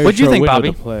was yeah. a very What'd you short think, window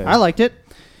Bobby? to play. I liked it.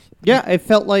 Yeah, it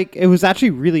felt like it was actually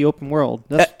really open world.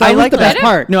 That I was like the that. best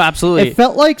part. No, absolutely. It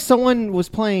felt like someone was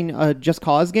playing a Just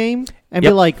Cause game and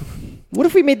Yep. be like, "What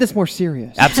if we made this more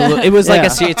serious?" Absolutely, it was like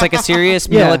Yeah. it's like a serious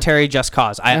Yeah. military just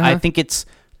cause. I Uh-huh. think it's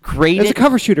great. It's a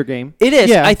cover shooter game. It is.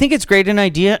 Yeah. I think it's great in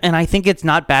idea, and I think it's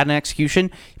not bad in execution.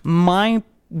 My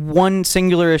one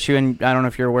singular issue, and I don't know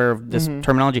if you're aware of this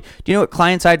terminology. Do you know what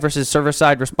client side versus server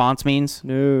side response means?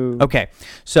 No. Okay,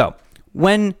 so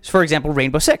when, for example,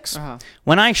 Rainbow Six, Uh-huh.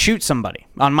 when I shoot somebody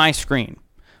on my screen,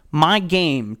 my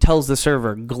game tells the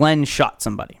server Glenn shot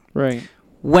somebody. Right.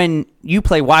 When you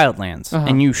play Wildlands Uh-huh.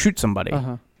 and you shoot somebody,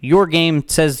 Uh-huh. your game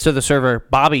says to the server,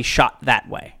 Bobby shot that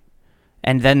way.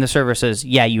 And then the server says,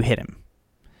 yeah, you hit him.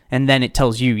 And then it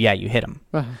tells you, yeah, you hit him.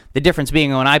 Uh-huh. The difference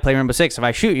being when I play Rainbow Six, if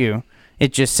I shoot you,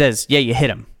 it just says, yeah, you hit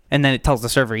him. And then it tells the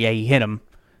server, yeah, you hit him.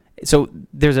 So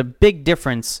there's a big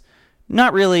difference.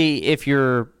 Not really if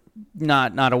you're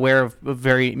not aware of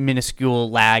very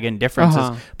minuscule lag and differences,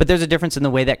 Uh-huh. but there's a difference in the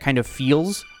way that kind of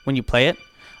feels when you play it.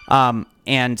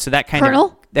 And so that kind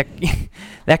Colonel? of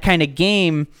that kind of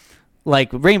game, like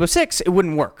Rainbow Six, it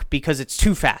wouldn't work because it's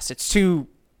too fast. It's too,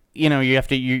 you have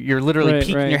to, you're literally Right,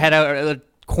 peeking right. your head out at the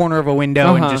corner of a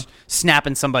window and Uh-huh. just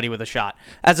snapping somebody with a shot,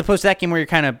 as opposed to that game where you're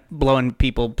kind of blowing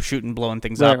people, shooting, blowing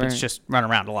things Right, up. It's right. just run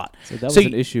around a lot. So that was So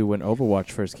an you- issue when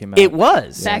Overwatch first came out. It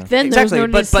was. Back then, there was no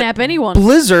need to snap anyone.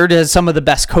 Blizzard has some of the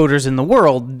best coders in the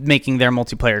world making their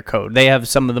multiplayer code. They have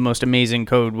some of the most amazing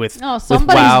code with Oh, with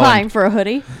somebody's WoW and- vying for a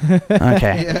hoodie.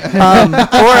 Okay.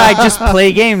 Or I just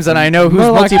play games and I know whose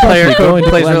More like multiplayer Presley going code to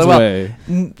plays really Glenn's well. way.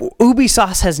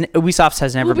 Ubisoft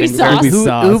has never been Ubisoft. very,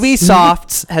 Ubisoft.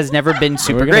 Ubisoft has never been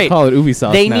super We're gonna great. call it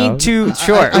Ubisoft They now. need to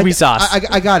sure Ubisoft.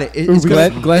 I got it. It's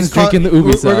Glenn's it's called- drinking the Ubi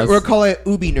we're- sauce. We're calling it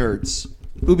Ubi Nerds.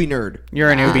 Ubi Nerd.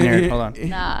 You're an Ubi nerd. Hold on.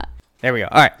 Nah. There we go.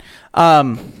 All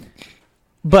right.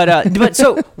 But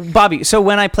so Bobby, so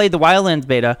when I played the Wildlands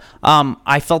beta,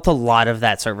 I felt a lot of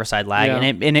that server side lag, Yeah.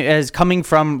 and it is coming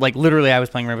from like literally I was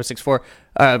playing Rainbow Six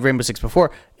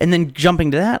before, and then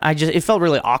jumping to that, it felt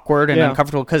really awkward and Yeah.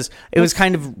 uncomfortable because it was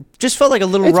kind of just felt like a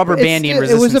little rubber bandy and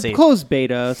It was resistancy. a closed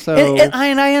beta, so And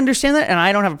I understand that, and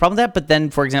I don't have a problem with that. But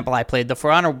then, for example, I played the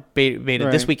For Honor beta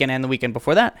this Right. weekend and the weekend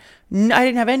before that. I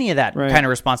didn't have any of that Right. kind of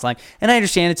response line. And I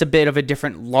understand it's a bit of a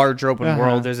different, larger open Uh-huh.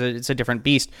 world. It's a different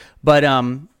beast. But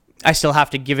I still have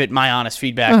to give it my honest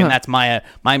feedback, Uh-huh. and that's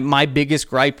my biggest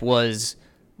gripe was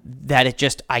that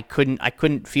I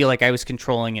couldn't feel like I was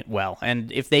controlling it well.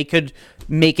 And if they could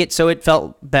make it so it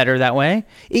felt better that way,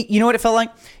 you know what it felt like?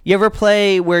 You ever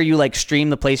play where you like stream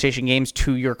the PlayStation games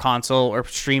to your console or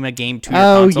stream a game to your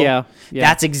console? yeah.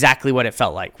 That's exactly what it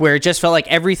felt like. Where it just felt like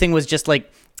everything was just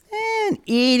like an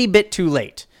 80 bit too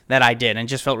late that I did, and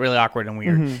just felt really awkward and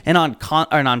weird. Mm-hmm. And on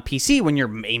PC, when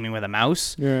you're aiming with a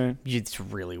mouse, Right. it's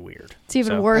really weird. It's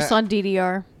even So- worse on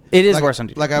DDR. It is Like, worse on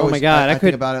DDR. like I Oh was, my God, I I think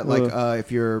could- about it like ugh.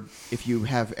 if you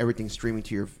have everything streaming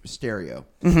to your stereo,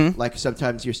 Mm-hmm. like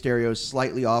sometimes your stereo is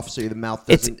slightly off, so the mouth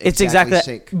It's doesn't exactly that.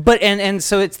 sync. But and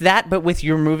so it's that, but with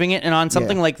you're moving it, and on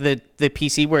something Yeah. like the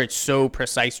PC where it's so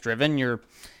precise driven,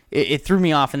 it threw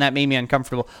me off, and that made me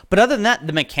uncomfortable. But other than that,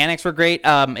 the mechanics were great.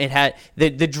 It had the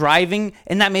driving,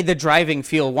 and that made the driving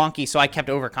feel wonky. So I kept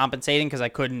overcompensating because I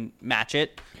couldn't match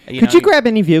it. Could you grab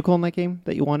any vehicle in that game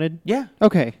that you wanted? Yeah.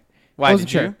 Okay. Why wasn't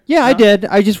did sure. you? Yeah, I No? did.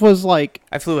 I just was like,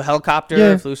 I flew a helicopter.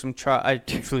 Yeah. I flew some trucks. I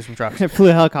flew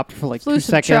a helicopter for like Flew 2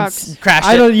 some seconds. trucks. Crashed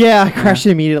I it. don't. Yeah, I crashed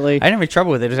it immediately. I didn't have any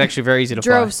trouble with it. It was actually very easy to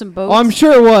fly. Drove some boats. Well, I'm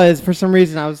sure it was. For some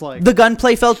reason, I was like, The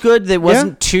gunplay felt good. It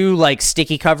wasn't too like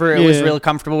sticky cover. It was Yeah. really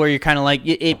comfortable where you're kind of like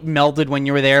it melded when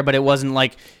you were there, but it wasn't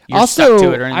like you're also, stuck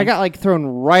to it or anything. I got like thrown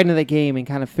right into the game and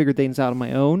kind of figured things out on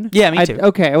my own. Yeah, me too.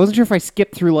 Okay, I wasn't sure if I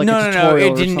skipped through like a no.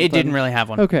 tutorial It didn't. or It didn't something. really have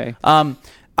one. Okay.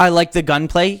 I like the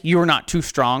gunplay. You were not too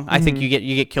strong. I think you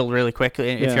get killed really quick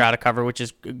if Yeah. you're out of cover, which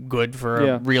is good for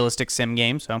Yeah. a realistic sim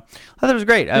game. So I thought it was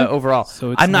great overall.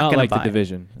 So it's I'm not not gonna like buy the it.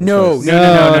 Division. No, It's no, like-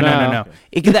 no, no, no, No, no, no, no.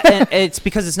 no. It's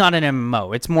because it's not an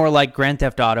MMO. It's more like Grand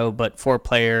Theft Auto, but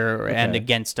 4-player and Okay.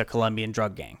 against a Colombian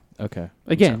drug gang. Okay.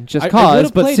 Again, just I cause,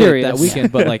 would've but played serious. it that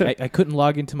weekend, but like I couldn't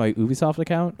log into my Ubisoft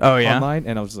account. Oh, yeah? Online,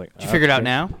 and I was just like, Did you figure it out okay.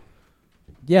 now?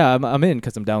 Yeah, I'm in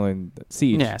because I'm downloading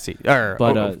Siege. Yeah, see, or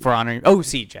But, For Honor. Oh,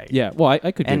 CJ. Yeah. Well,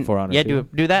 I could do and For Honor. yeah, too.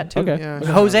 do that too. Okay. Yeah, I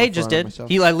Jose haven't just For Honor did.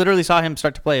 myself. I literally saw him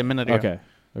start to play a minute ago. Okay.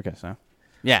 Okay. So,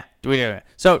 yeah, do it.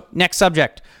 So next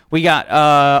subject we got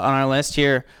on our list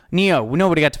here. Neo.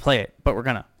 Nobody got to play it, but we'll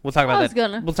talk about I was that.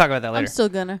 gonna. We'll talk about that I'm later. still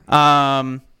gonna.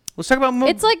 Let's talk about.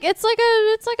 It's like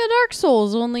a Dark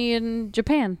Souls only in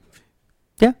Japan,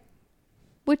 yeah,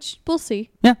 which we'll see.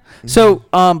 yeah. So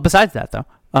besides that though.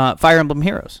 Fire Emblem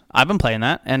Heroes. I've been playing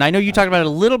that, and I know you talked about it a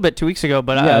little bit 2 weeks ago,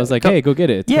 but Yeah, I was like, hey, go get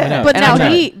it. It's Yeah, coming out. But And I now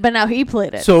tried he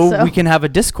played it. so we can have a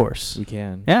discourse. we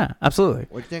can. Yeah, absolutely.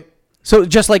 What do you think? So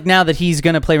just like now that he's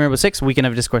gonna play Rainbow Six, we can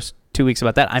have a discourse 2 weeks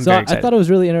about that. I'm So very I excited. thought it was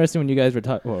really interesting when you guys were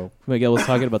talking. Well, Miguel was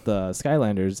talking about the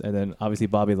Skylanders, and then obviously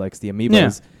Bobby likes the Amiibos.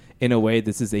 Yeah. In a way,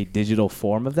 this is a digital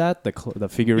form of that. The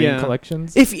figurine Yeah.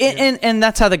 collections. If and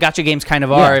that's how the gacha games kind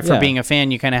of are. Yeah, If for yeah. being a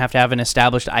fan, you kind of have to have an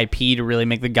established IP to really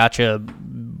make the gacha.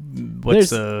 What's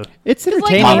the? It's It's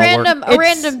like entertaining. a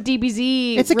random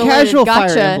DBZ. It's a related casual gacha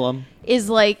Fire Emblem. is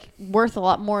like worth a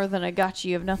lot more than a gacha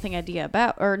you have nothing idea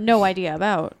about or no idea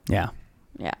about. Yeah,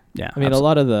 Yeah. yeah. I mean, a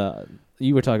lot of the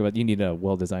you were talking about. You need a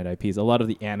well-designed IPs. A lot of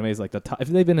the animes, like the top, if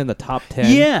they've been in the top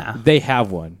 10, Yeah. they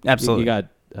have one. Absolutely. You got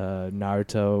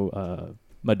Naruto,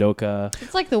 Madoka,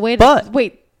 It's like the way to But-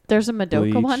 wait. There's a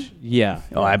Madoka Bleach. one. Yeah.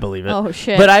 Oh, I believe it. Oh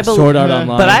shit. But I Sword believe. Art Yeah.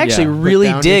 Online. But I actually yeah. really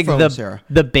down your dig phone, Sarah.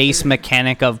 the base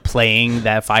mechanic of playing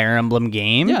that Fire Emblem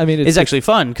game. Yeah, I mean, it's it's actually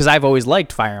fun because I've always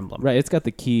liked Fire Emblem. Right. It's got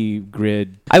the key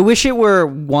grid. I wish it were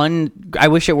one. I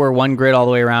wish it were one grid all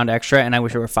the way around extra, and I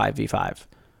wish it were 5v5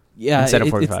 Yeah. instead of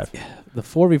it's- 45. The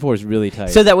 4v4 is really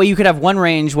tight. So that way you could have one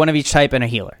range, one of each type, and a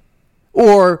healer,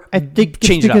 or I think it's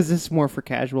change it up. because it's more for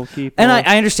casual people. And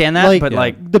I understand that, Like- but Yeah.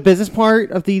 like the business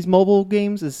part of these mobile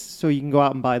games is so you can go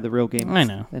out and buy the real game. I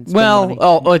know. and spend Well,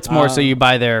 money. it's more so you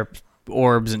buy their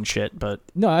orbs and shit, but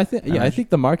No, I think I think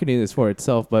the marketing is for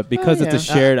itself, but because it's a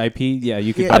yeah. shared IP, yeah,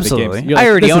 you can Yeah. buy the absolutely. games. You're I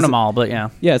like, already this own is- them all, but yeah.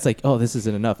 Yeah, it's like, oh, this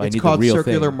isn't enough. I It's need the called real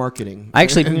circular thing. marketing. I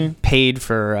actually paid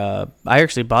for. I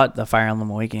actually bought the Fire Emblem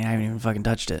Awakening. I haven't even fucking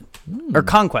touched it. Or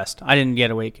Conquest. I didn't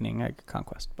get Awakening. I got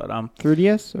Conquest, but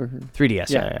 3DS or 3DS.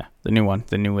 Yeah, Yeah. yeah, the new one,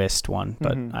 the newest one.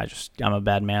 But Mhm. I'm a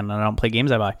bad man and I don't play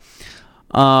games I buy.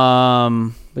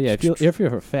 But yeah, if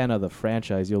you're a fan of the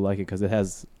franchise, you'll like it because it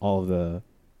has all of the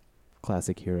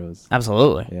classic heroes.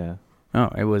 Absolutely. Yeah. Oh,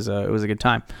 it was a good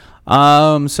time.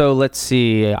 So let's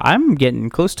see. I'm getting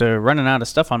close to running out of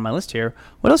stuff on my list here.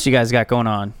 What else you guys got going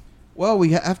on? Well,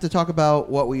 we have to talk about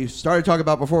what we started talking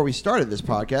about before we started this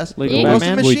podcast. Lego Yeah. Ghost in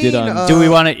Batman? the We did Machine, on- Do we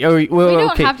want to? we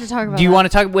don't have to talk about Do you that.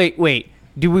 want to talk? Wait.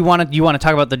 Do we want to? You want to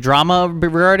talk about the drama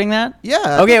regarding that? Yeah. I Okay.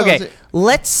 thought that Okay. was it.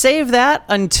 Let's save that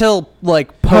until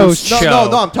like post show.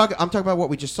 No. I'm talking about what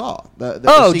we just saw.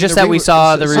 Oh, just that we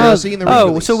saw the seeing the Oh,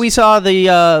 re-release. so we saw the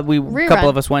a Rerun. couple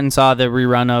of us went and saw the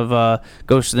rerun of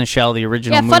Ghost in the Shell, the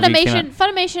original Yeah, movie. came out.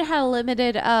 Funimation had a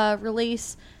limited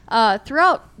release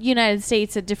throughout United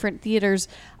States at different theaters.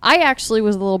 I actually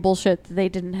was a little bullshit that they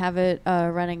didn't have it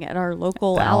running at our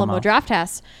local The Alamo Alamo. Draft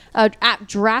House. At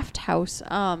Draft House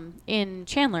in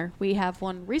Chandler, we have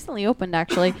one recently opened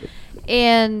actually,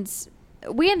 and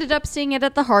we ended up seeing it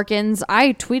at the Harkins.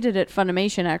 I tweeted at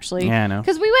Funimation actually. Yeah, I know.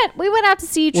 Because we went out to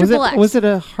see was Triple X. it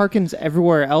a Harkins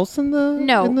everywhere else in the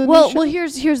No. in the Well, nation? well,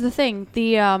 here's the thing.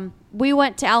 We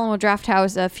went to Alamo Draft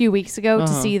House a few weeks ago to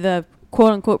Uh-huh. see the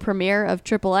quote unquote premiere of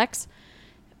Triple X,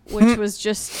 which was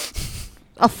just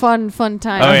a fun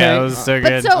time. Oh yeah, Okay. it was so But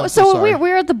good. so I'm so so sorry. we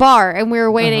were at the bar and we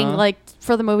were waiting Uh-huh. like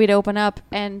for the movie to open up,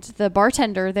 and the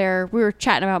bartender there, we were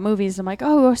chatting about movies. I'm like,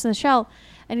 oh, Ghost in the Shell,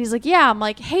 and he's like, yeah. I'm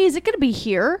like, hey, is it gonna be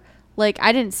here? Like,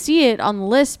 I didn't see it on the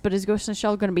list, but is Ghost in the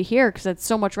Shell going to be here? Because I'd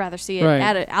so much rather see it Right.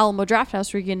 at an Alamo Draft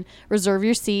House where you can reserve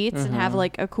your seats and have,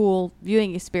 like, a cool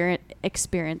viewing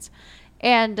experience.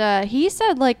 And he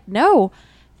said, like, no,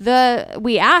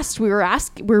 we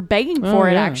were begging for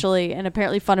it yeah. actually, and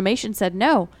apparently Funimation said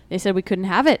no. They said we couldn't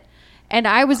have it. And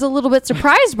I was a little bit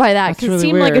surprised by that That's because really it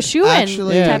seemed like a weird. shoe-in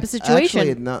Actually, type of situation.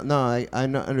 Actually, no, I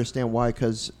not understand why,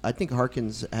 because I think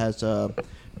Harkins has a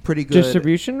pretty good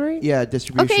Distribution rate? Yeah,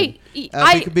 distribution. Okay,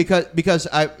 I- because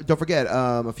I don't forget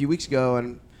a few weeks ago,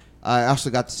 and I also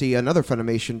got to see another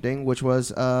Funimation thing, which was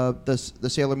the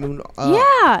Sailor Moon.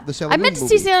 Yeah, the Sailor I Moon meant to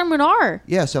movie. see Sailor Moon R.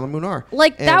 Yeah, Sailor Moon R.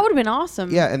 Like And- that would have been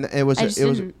awesome. Yeah, and it was I just it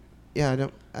was. didn't- Yeah,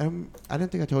 I don't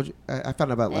think I told you. I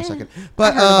found out about it last Eh, second. I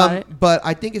But heard about it. but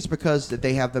I think it's because that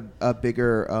they have a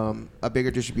bigger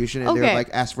distribution, and they're Okay. like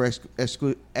asked for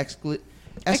exclusivity.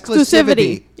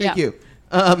 Exclusivity. Thank Yeah. you.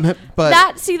 But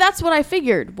That's what I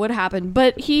figured would happen.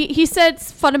 But he said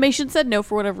Funimation said no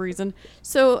for whatever reason.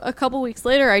 So a couple weeks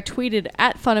later, I tweeted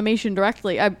at Funimation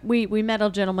directly. We met a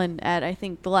gentleman at I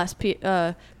think the last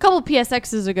couple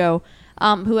PSXs ago,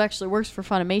 who actually works for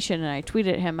Funimation, and I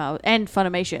tweeted him out and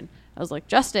Funimation. I was like,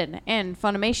 Justin and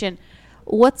Funimation,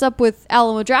 what's up with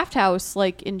Alamo Drafthouse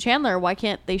like in Chandler? Why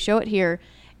can't they show it here?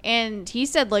 And he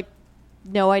said like,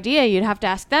 no idea. You'd have to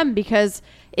ask them because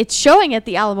it's showing at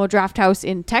the Alamo Drafthouse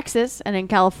in Texas and in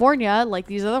California, like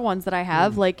these other ones that I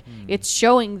have. Like it's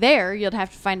showing there. You'd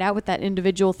have to find out with that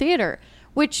individual theater,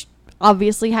 which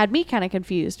obviously had me kind of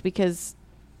confused because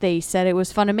they said it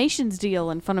was Funimation's deal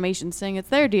and Funimation's saying it's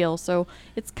their deal. So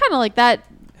it's kind of like that.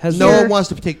 no here- one wants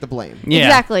to take the blame. Yeah.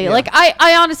 Exactly. Yeah. Like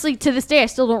I honestly, to this day, I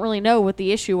still don't really know what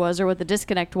the issue was or what the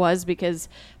disconnect was because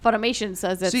Funimation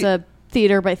says it's See- a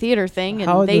theater by theater thing,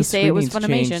 and How have they the say it was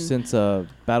screenings changed Funimation. since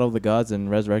Battle of the Gods and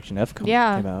Resurrection F came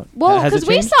out. Well, Has it because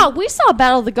we changed? saw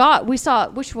Battle of the God. We saw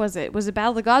which was it? Was it Battle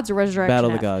of the Gods or Resurrection?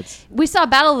 Battle of F? the Gods. We saw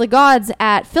Battle of the Gods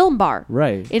at Film Bar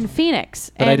Right. in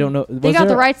Phoenix. But I and don't know- They was got the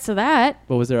there- rights to that.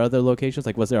 But was there other locations?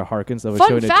 Like, was there a Harkins that was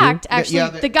Fun showing fact, it too? actually, Yeah,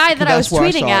 the guy that I was that's where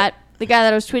I tweeting saw it. at, the guy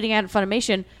that I was tweeting at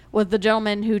Funimation was the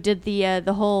gentleman who did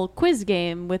the whole quiz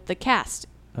game with the cast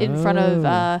in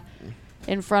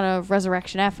front of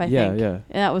Resurrection F. I Yeah, think. yeah. And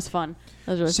that was fun.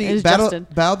 That was really, it See, was Battle Justin.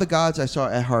 of the Gods I saw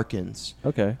at Harkins.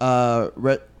 Okay. No,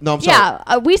 I'm sorry.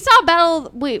 Yeah, we saw Battle.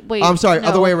 Wait. I'm sorry, no.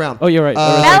 other way around. Oh, you're right.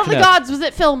 Uh, Battle of the Resurrection F. Gods was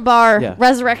at Film Bar. Yeah.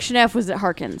 Resurrection F was at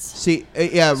Harkins. See,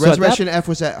 yeah, So at Resurrection F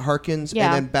was at Harkins,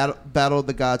 Yeah. and then Battle of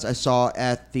the Gods I saw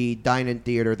at the Dine-In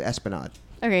Theater, the Esplanade.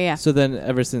 Okay, yeah. So then,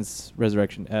 ever since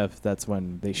Resurrection F, that's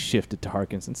when they shifted to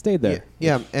Harkins and stayed there.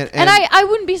 Yeah, And I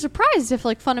wouldn't be surprised if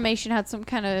like Funimation had some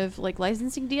kind of like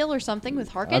licensing deal or something with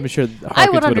Harkins. I'm sure I Harkins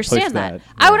would would've understand pushed that. that.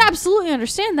 I would Yeah. absolutely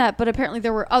understand that, but apparently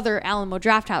there were other Alamo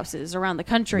Draft Houses around the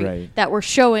country Right. that were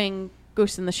showing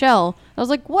Ghost in the Shell. I was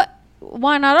like, what?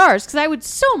 Why not ours? Because I would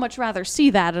so much rather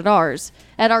see that at ours,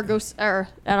 at our Ghost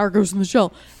in the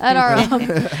Shell, at our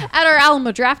at our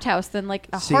Alamo Draft House than like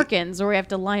a See- Harkins where we have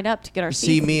to line up to get our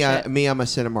See seats. me, and shit. I'm a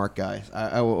Cinemark guy.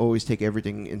 I will always take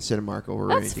everything in Cinemark over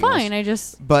That's anything fine. else. I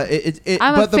just But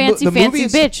I'm but a fancy the fancy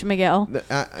movies, bitch, Miguel.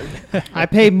 I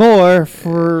pay more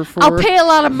for I'll pay a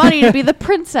lot of money to be the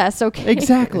princess. Okay.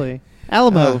 Exactly.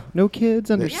 Alamo, Uh, no kids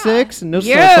under Yeah. 6 and no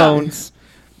Yeah. cell phones.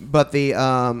 But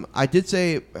I did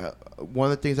say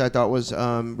one of the things I thought was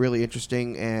really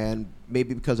interesting, and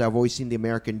maybe because I've always seen the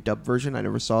American dub version, I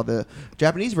never saw the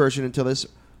Japanese version until this.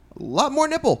 A lot more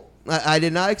nipple. I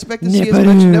did not expect to see as much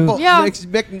Nipple. nipple. Yeah.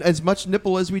 Expect as much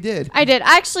nipple as we did. I did.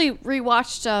 I actually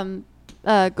rewatched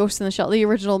Ghost in the Shell, the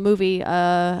original movie.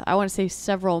 I want to say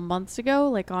several months ago,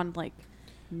 like on like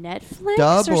Netflix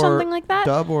Dub or something like that.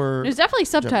 Dub or It was definitely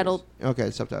subtitled, Japanese?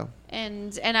 Okay, subtitle.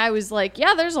 and I was like,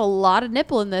 yeah, there's a lot of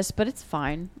nipple in this, but it's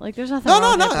fine. Like, there's nothing. No,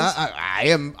 wrong no, with no.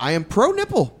 nipples. I am pro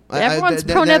nipple. Everyone's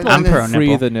pro nipple. I'm pro Free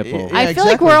nipple. the nipple. Yeah, I feel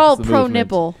like exactly. we're all It's the pro movement.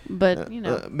 nipple, but you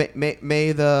know,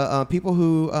 May the people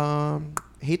who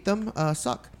hate them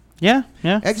suck. Yeah.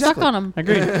 Exactly. suck on them.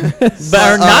 Agreed.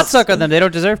 But or not suck on them. They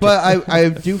don't deserve to. But I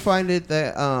do find it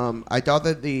that I thought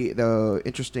that the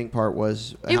interesting part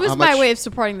was It was my way of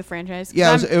supporting the franchise. 'Cause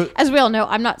Yeah, I'm- as we all know,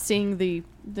 I'm not seeing the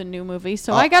new movie,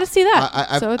 so I got to see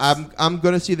that. So it's, I'm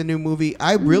gonna see the new movie.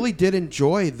 I really did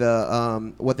enjoy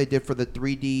the what they did for the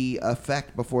 3D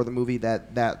effect before the movie.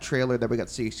 That trailer that we got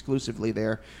to see exclusively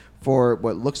there for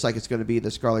what looks like it's going to be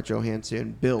the Scarlett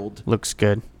Johansson build. Looks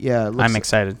good. Yeah, it looks I'm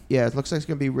excited. Yeah, it looks like it's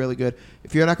going to be really good.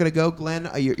 If you're not going to go, Glenn,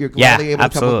 you're Yeah, gladly able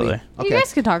to come with me. absolutely. you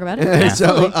guys can talk about it.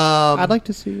 So, I'd like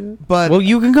to see it. but Well,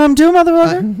 you can come too,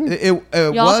 motherfucker. it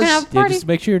Y'all was. can have- Yeah, Party. just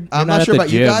make sure you're I'm not, not at sure the about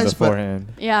you gym guys, but- beforehand.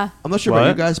 Yeah. I'm not sure about you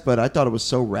What? guys, but I thought it was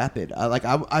so rapid. I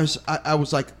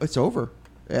was like, it's over.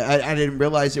 I didn't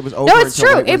realize it was over. No, it's until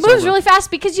true. right when It it's moves over. really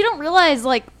fast because you don't realize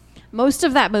like most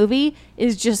of that movie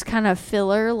is just kind of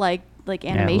filler, like a little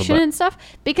animation bit. and stuff.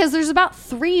 Because there's about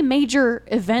 3 major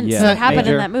events Yeah. that happen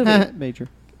Major. in that movie. Major.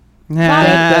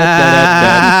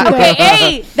 Okay,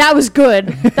 A, that was good.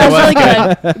 That was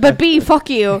really good. But B, fuck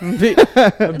you.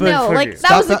 No, like that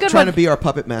Stop was a not good trying one. to be our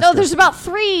puppet master. No, there's about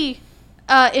 3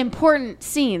 important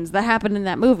scenes that happen in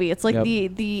that movie. It's like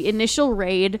Yep. the initial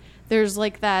raid. There's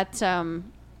like that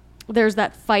there's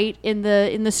that fight in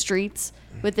the streets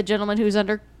with the gentleman who's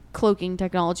under cloaking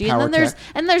technology, Power and then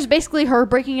tech. there's basically her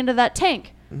breaking into that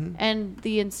tank Mm-hmm. and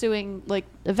the ensuing like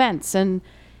events, and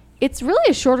it's really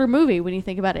a shorter movie when you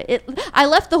think about it. I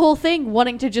left the whole thing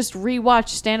wanting to just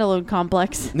rewatch Standalone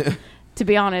Complex, to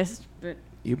be honest. But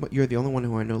You're the only one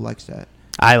who I know likes that.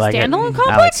 I like it. Standalone I like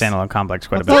Complex? Standalone Complex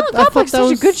quite a I bit. thought- Complex is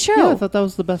such a good show. Yeah, I thought that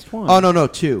was the best one. Oh no,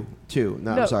 two.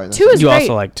 No, I'm sorry. 2 is You great.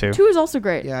 also like 2. 2 is also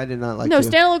great. Yeah, I did not like. No, two.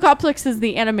 Standalone Complex is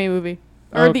the anime movie.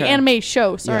 Or Okay. the anime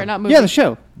show. Sorry, Yeah. not movie. Yeah, the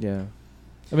show. Yeah.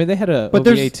 I mean, they had a But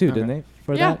OVA there's- too, didn't okay. they?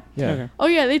 For Yeah. that? Yeah. Okay. Oh,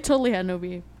 yeah, they totally had an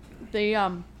OVA. They,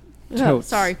 Totes.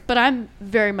 sorry. But I'm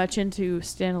very much into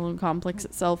Standalone Complex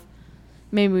itself.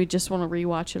 Maybe we just want to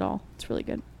rewatch it all. It's really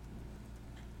good.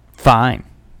 Fine.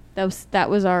 That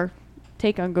was our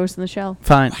take on Ghost in the Shell.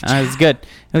 Fine. It was good.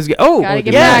 It was good. Oh, Gotta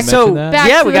get yeah. back. So Mention that. Back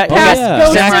yeah, to we the got past. yeah.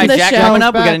 Ghost Samurai in the Jack Shell. coming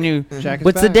up. We got Back. a new. Jack is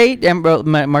What's the back. date?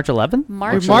 March 11th.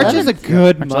 March March 11th. is a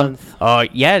good March month. Oh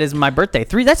yeah, it is my birthday.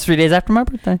 That's 3 days after my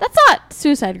birthday. That's not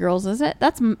Suicide Girls, is it?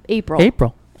 That's April.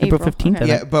 April April, 15th. okay. I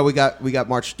Yeah, think. but we got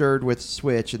March 3rd with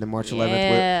Switch, and then March 11th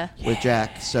Yeah. with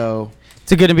Jack. So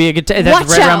It's going to be a good. That's Watch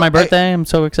right around my out. birthday. I'm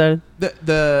so excited.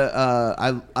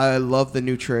 I love the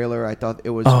new trailer. I thought it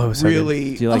was Oh, it was so good.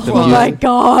 really. Do you like the Oh music? my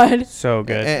god. So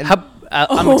good. And-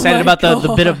 I'm Oh excited my about the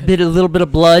little bit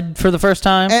of blood for the first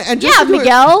time. and just Yeah, to do it-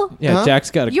 Miguel. Yeah, Huh?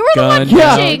 Jack's got a You were the one gun.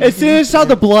 Yeah. Pitching. As soon as I saw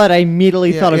the blood, I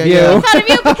immediately Yeah, thought of yeah, you. yeah. Thought of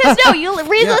you because no, you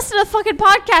re-listen to the fucking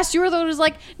podcast. You were the one who's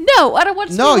like, no, I don't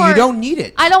want. No, more. you don't need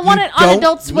it. I don't want You it on don't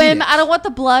Adult need Swim. it. I don't want the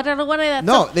blood. I don't want any of that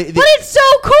No, stuff. they- but it's so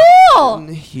cool.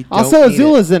 You don't Also, need it.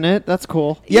 Azula's in it. That's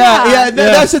cool. Yeah, Yeah.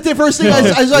 That's the first thing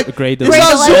I was like. Great It's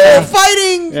design. Azula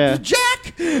fighting Yeah.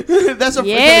 Jack. That's a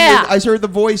Yeah. I heard the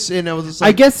voice and I was just like,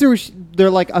 I guess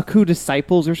they're like Aku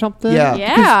disciples or something. Yeah.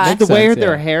 Yeah. Just the Makes way sense,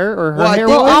 their yeah. hair or her Well, I hair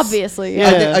think- was. Well, obviously.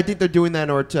 Yeah. I think they're doing that in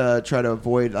order to try to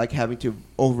avoid like having to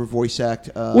over voice act.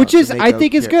 Which is, to make I a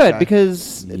think, is character good guy.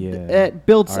 because Yeah. it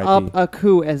builds R.I.P. up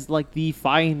Aku as like the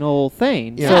final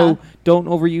thing. Yeah. So don't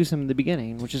overuse him in the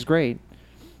beginning, which is great.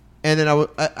 And then there was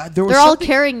They're all something-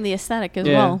 carrying the aesthetic as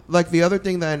Yeah. well. like the other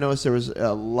thing that I noticed, there was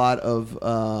a lot of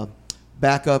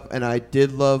backup, and I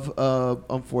did love,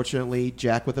 unfortunately,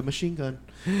 Jack with a machine gun.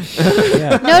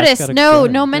 Yeah, Jack's Notice got a no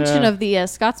gun. mention Yeah. of the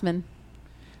Scotsman.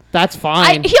 That's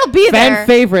fine. He'll be Fan there.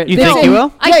 favorite. You They- think he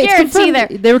will? I it's guarantee confirmed-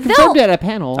 there. They were confirmed They'll- at a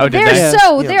panel. Oh, did They're they? Yeah.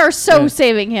 so Yeah. they are so Yeah.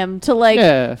 saving him to like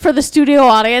Yeah. for the studio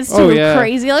audience to Oh, go yeah.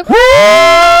 crazy like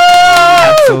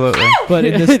Absolutely. But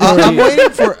in this story, I'm waiting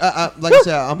for, like I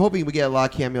said, I'm hoping we get a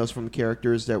lot of cameos from the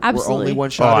characters that Absolutely. were only one Oh,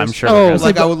 shot. I'm sure. Oh, we're so gonna-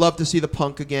 Like I would love to see the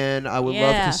Punk again. I would love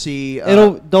Yeah. to see.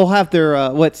 They'll have their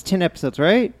what's 10 episodes,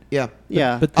 right? Yeah.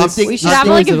 Yeah. but I'm this thinking- We should have,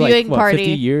 stories like, a are, viewing what, party.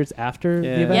 50 years after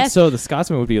Yeah. the event, Yes. so the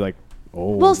Scotsman would be like,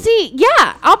 oh, Well, see,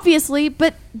 yeah, obviously,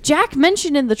 but Jack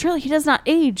mentioned in the trailer he does not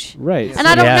age. right. And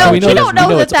I don't Yeah. know. We We, know don't that- we know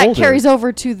know that it's that older. carries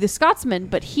over to the Scotsman,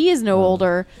 but he is no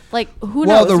older. Like who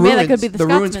Well, knows? the Maybe ruins, that could be the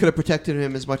Scotsman. ruins could have protected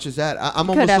him as much as that. I'm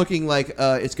Could almost have. looking like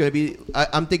it's going to be.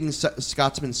 I'm thinking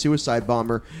Scotsman suicide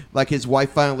bomber. Like his wife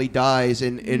finally dies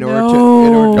in order to. In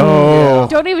order to Oh.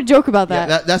 Don't even joke about yeah,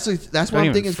 that. that's what Don't I'm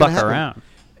even thinking is going fuck to happen. around.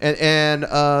 And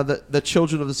the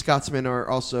children of the Scotsmen are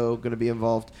also going to be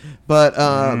involved. But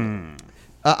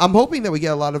I'm hoping that we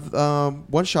get a lot of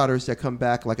one-shotters that come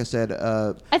back. Like I said,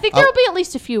 I think there will be at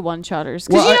least a few one-shotters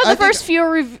because Well, you know I the first think-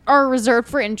 few are reserved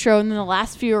for intro, and then the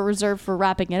last few are reserved for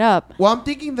wrapping it up. well, I'm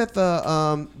thinking that the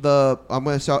I'm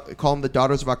going to call them the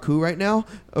Daughters of Aku right now,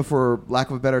 for lack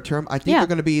of a better term. I think Yeah. they're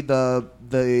going to be the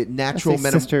natural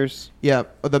sisters. Yeah,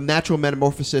 the natural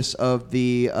metamorphosis of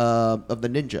the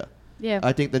ninja. Yeah.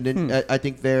 I think I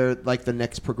think they're like the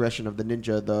next progression of the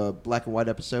ninja, the black and white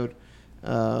episode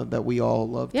that we all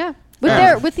loved. Yeah. With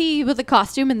Yeah. with the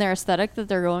costume and their aesthetic that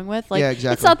they're going with. Like Yeah, it's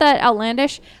exactly. not that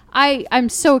outlandish. I'm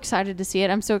so excited to see it.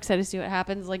 I'm so excited to see what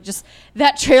happens. Like just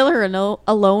that trailer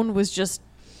alone was just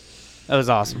That was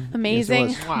awesome. amazing.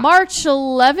 Yes, it was. March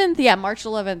 11th. Yeah, March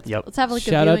 11th. Yep. Let's have like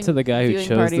Shout a out to the guy who viewing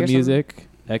chose party the or something. music.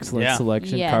 Excellent Yeah.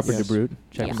 selection, Yes. Carpenter Yes. Brute.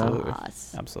 Check him out.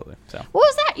 Yes. Absolutely. So. What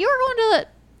was that? You were going to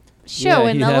the show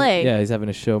in LA. Yeah, he's having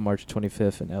a show March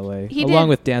 25th in LA, He along did-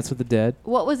 with Dance with the Dead.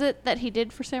 What was it that he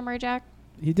did for Samurai Jack?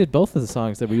 He did both of the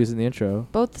songs that we used in the intro.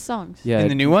 Both the songs. Yeah, In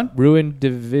the new one? Ruin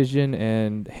Division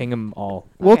and Hang 'Em All.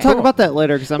 We'll Okay. talk Cool. about that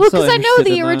later because I'm Well, so because I know interested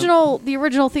the in that. the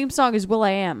original theme song is Will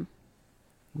I Am.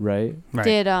 Right. Right.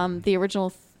 Did the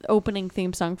original opening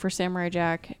theme song for Samurai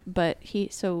Jack, but he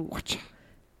so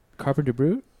Carpenter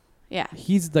Brute. Yeah.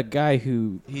 He's the guy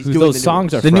who He's who doing those the new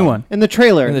songs ones. are The from. new one. In the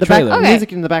trailer, In the the trailer. Back, Okay.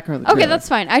 music in the background of the Okay, trailer. that's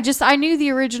fine. I knew the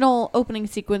original opening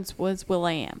sequence was Will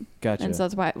I Am. Gotcha. And so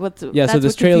that's why. Yeah, that's so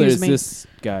this what trailer confused is me. this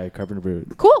guy, Carpenter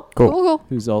Brute, Cool. Cool. Cool.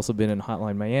 who's also been in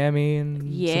Hotline Miami and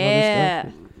Yeah.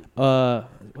 some other stuff.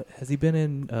 What, has he been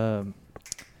in?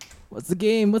 What's the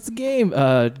game?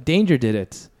 Danger did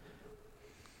it.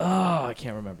 Oh, I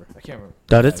can't remember.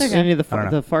 That it's Okay. Any of I don't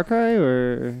know. the Far Cry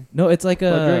or No, it's like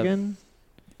Blood a. Dragon?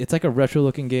 It's like a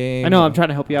retro-looking game. I know. I'm trying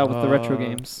to help you out with the retro Uh,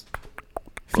 games.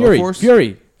 Fury. Force?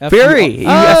 Fury. Fury. Oh,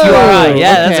 F-U-R-I.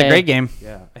 Yeah, that's a okay. great game.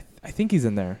 Yeah, I think he's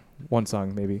in there. One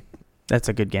song, maybe. That's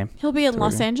a good game. He'll be in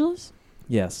Los Okay. Angeles.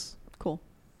 Yes, Cool.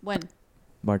 When?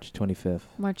 March 25th.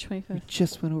 March 25th. We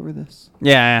just went over this.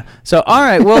 Yeah. So all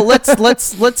right. Well,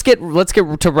 let's get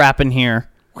to wrapping here,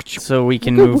 so we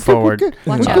can move forward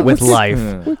Watch out. with life.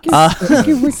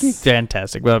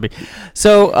 Fantastic. Well,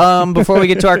 so before we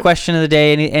get to our question of the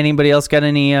day, anybody else got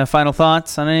any final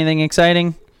thoughts on anything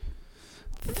exciting?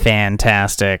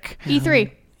 Fantastic.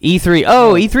 E3. E3.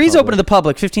 Oh, E3's open to the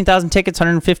public. 15,000 tickets,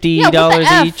 $150 Yeah, what the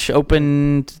F? each.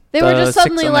 Opened. They were just 6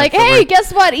 suddenly on like, October. "Hey,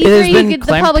 guess what? It has E3, been the public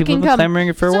people can have been come." clamoring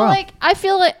it for a so while. like,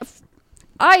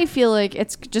 I feel like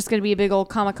it's just going to be a big old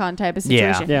Comic-Con type of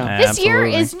Yeah. situation. Yeah. This year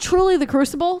Absolutely. is truly the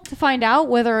crucible to find out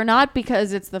whether or not,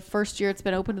 because it's the first year it's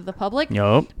been open to the public.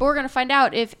 Yup. But we're going to find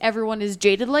out if everyone is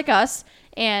jaded like us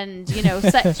and, Speak for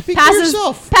passes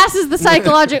yourself. the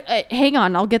psychological hang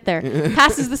on, I'll get there.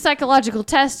 Passes the psychological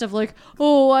test of like,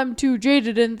 "Oh, I'm too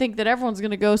jaded and think that everyone's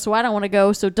going to go, so I don't want to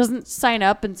go." So doesn't sign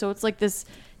up, and so it's like this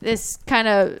kind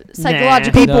of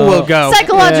psychological People will go.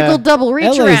 psychological Yeah. double reach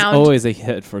LA is around always a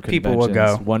hit for People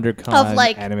conventions. will go. WonderCon, of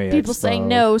like Anime people Expo, saying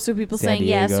no, so people San saying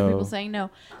yes, so Diego. people saying no.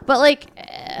 But like,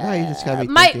 you just gotta be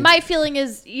my thinking. my feeling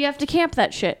is you have to camp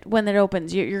that shit when it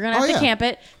opens. You're gonna have to yeah. camp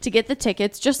it to get the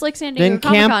tickets, just like San Diego Then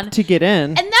Comic Con. camp to get in.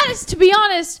 And that is, to be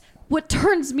honest, what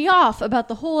turns me off about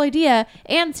the whole idea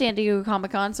and San Diego Comic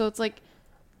Con. So it's like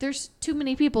there's too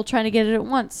many people trying to get it at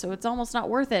once, so it's almost not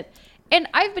worth it. And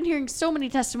I've been hearing so many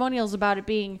testimonials about it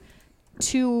being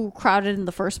too crowded in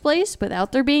the first place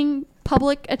without there being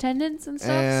public attendance and stuff.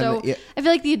 And, So yeah. I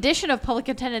feel like the addition of public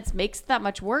attendance makes it that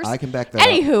much worse. I can back that up.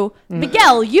 Anywho,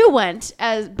 Miguel, you went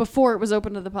as before it was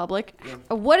open to the public.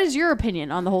 What is your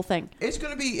opinion on the whole thing? It's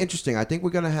going to be interesting. I think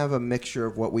we're going to have a mixture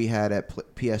of what we had at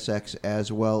PSX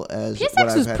as well as what PSX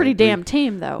I've was had pretty at damn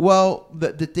tame, though. Well,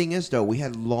 the thing is, though, we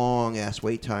had long ass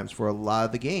wait times for a lot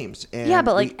of the games. And yeah,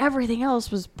 but like we- everything else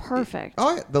was perfect.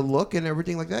 oh, yeah, the look and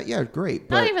everything like that, yeah, great.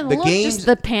 But Not even the look, games, just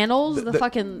the panels, the the-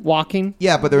 fucking. Walking.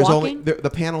 yeah, but there was only walking. the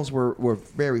panels were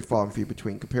very far and few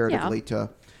between comparatively to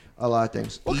a lot of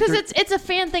things. Well, because E3 it's a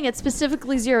fan thing. It's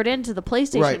specifically zeroed into the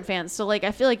PlayStation Right. fans. So like,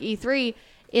 I feel like E3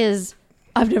 is.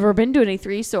 I've never been to an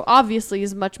E3, so obviously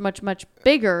is much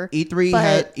bigger. E3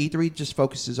 but- E3 just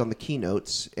focuses on the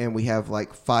keynotes, and we have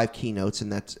like 5 keynotes,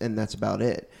 and that's about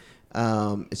it.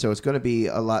 So it's going to be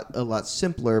a lot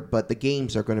simpler, but the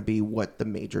games are going to be what the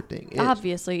major thing is.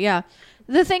 Obviously, yeah.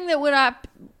 The thing that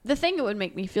would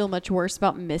make me feel much worse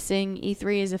about missing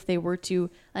E3 is if they were to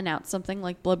announce something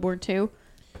like Bloodborne 2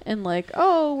 and like,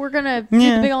 "Oh, we're going to do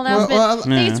Yeah. the big old announcement." Well, The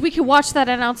thing is, we could watch that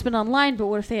announcement online, but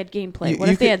what if they had gameplay? What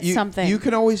if they had something? You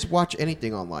can always watch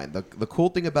anything online. The cool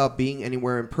thing about being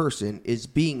anywhere in person is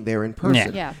being there in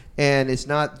person. Yeah. And it's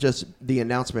not just the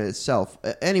announcement itself.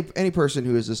 Any person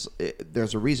who is this,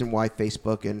 there's a reason why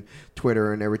Facebook and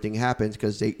Twitter and everything happens,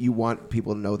 because you want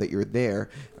people to know that you're there.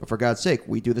 For God's sake,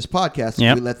 we do this podcast.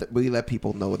 Yep. We let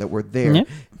people know that we're there. Yep.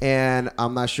 And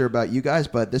I'm not sure about you guys,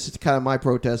 but this is kind of my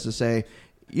protest to say,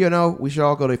 we should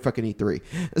all go to fucking E3.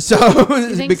 So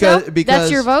You think because so? because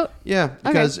That's your vote? Yeah,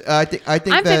 because I think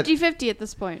I'm that 50-50 at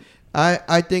this point.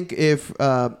 I think if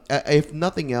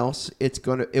nothing else,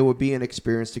 it would be an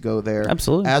experience to go there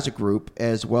Absolutely. as a group,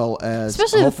 as well as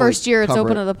Especially the hopefully first year it's cover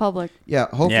open it. to the public. Yeah,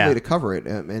 hopefully Yeah. to cover it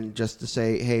and just to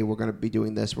say, hey, we're going to be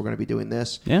doing this, we're going to be doing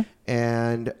this. Yeah.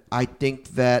 And I think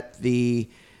that the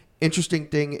interesting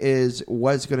thing is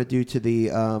what it's going to do to the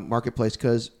marketplace,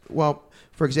 because, well,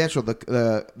 for example,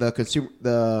 the consumer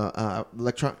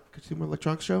consumer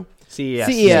electronics show. CES.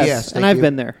 CES, and thank I've you.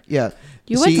 been there Yeah,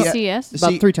 You went to CES CES?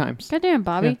 about 3 times. Goddamn,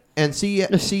 Bobby. and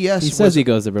CES. He was- says he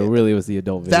goes there, but really was the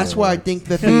adult video. That's why I think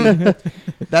that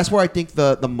that's why I think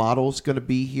the model's going to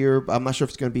be here. I'm not sure if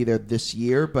it's going to be there this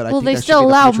year, but I Well, think they that should still be the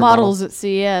allow future models at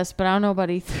CES, but I don't know about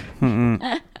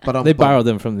E3. But they borrowed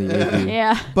them from the AV.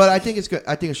 Yeah. But I think it's good.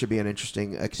 I think it should be an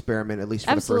interesting experiment, at least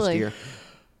for Absolutely. the first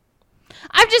year.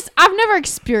 I've never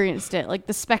experienced it, like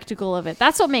the spectacle of it.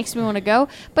 That's what makes me want to go.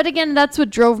 But again, that's what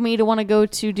drove me to want to go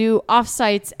to do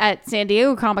offsites at San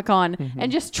Diego Comic-Con.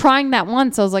 And just trying that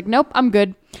once, I was like, nope, I'm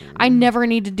good. I never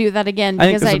need to do that again. I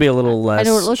think because this will be a little I less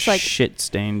know what it looks like. shit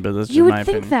stained, but that's You just would my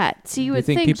think opinion. that. So you would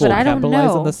think think, people but will I don't capitalize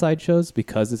know. on the sideshows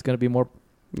because it's going to be more.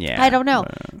 Yeah, I don't know.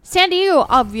 but- San Diego,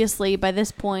 obviously, by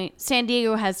this point, San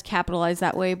Diego has capitalized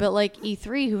that way. But like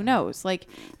E3, who knows? Like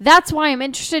that's why I'm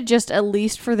interested, just at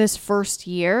least for this first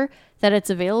year that it's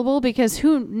available, because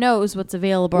who knows what's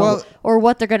available Well- or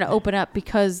what they're going to open up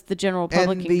because the general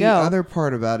public And can the go. other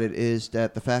part about it is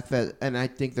that the fact that, and I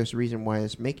think there's a reason why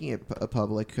it's making it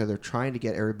public, because they're trying to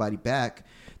get everybody back.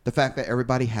 The fact that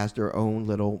everybody has their own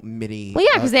little mini. Well,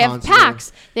 yeah, because they have console.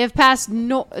 PAX. They have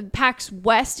PAX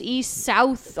West, East,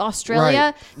 South,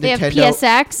 Australia. Right. They have Nintendo-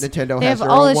 PSX. Nintendo they has have their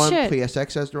all own this one. shit.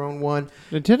 PSX has their own one.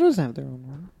 Nintendo doesn't have their own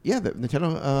one. Yeah,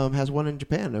 Nintendo has one in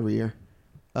Japan every year.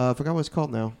 I forgot what it's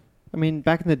called now. I mean,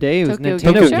 back in the day, it was Tokyo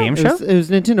Nintendo Game Show? Game Show? It was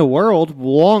Nintendo World a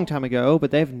long time ago,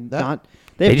 but they've not.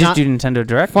 They They've just not, do Nintendo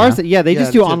Direct. Far now. as the- yeah, they Yeah,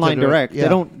 just do Nintendo online Direct,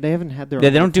 direct. yeah. They haven't had their. Yeah,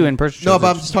 own they don't do in person. No, but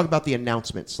I'm just talking about the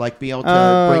announcements, like being able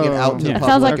to bring it out to Yeah. the It public.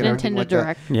 sounds like and everything Nintendo like that.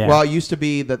 Direct. Yeah. Well, it used to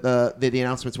be that the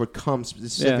announcements would come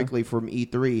specifically from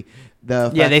E3. Yeah,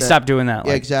 fact they that- stopped doing that.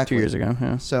 Yeah, Like exactly. 2 years ago.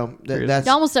 Yeah. So Years. that's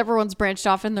Almost everyone's branched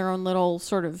off in their own little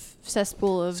sort of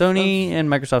cesspool of Sony of and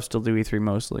Microsoft still do E3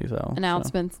 mostly, so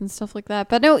announcements and stuff like that.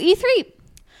 But no, E3.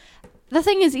 The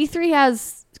thing is, E3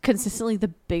 has consistently the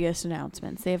biggest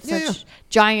announcements. They have Yeah, such yeah.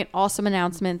 giant, awesome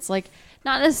announcements. Like,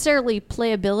 not necessarily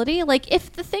playability. Like,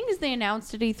 if the things they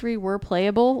announced at E3 were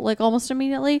playable, like almost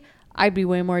immediately, I'd be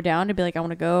way more down to be like, I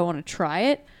want to go, I want to try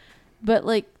it. But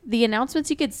like the announcements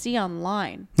you could see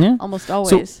online, Yeah. almost always.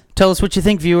 So tell us what you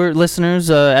think, listeners,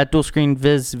 at Dual Screen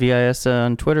Viz VIS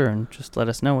on Twitter, and just let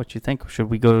us know what you think. Should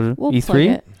we go to We'll plug E3?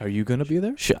 it. Are you going to be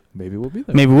there? Sure. Maybe we'll be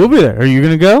there. Maybe we'll be there. Are you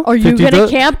gonna go? Are you 50 gonna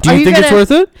bucks? camp? Do Are you you think it's gonna- worth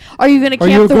it? Are you going to Are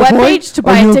you camp a the good boy? webpage to Are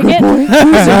buy you a a good ticket?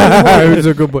 boy? Who's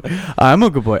a good boy? I'm a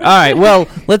good boy. All right. Well,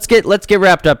 let's get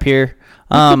wrapped up here.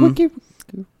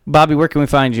 Bobby, where can we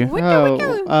find you?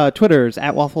 Twitter's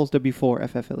at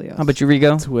WafflesW4FFilios. How about you,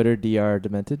 Rigo? Twitter DR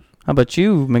Demented. How about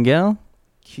you, Miguel?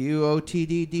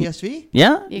 QOTD-DSV.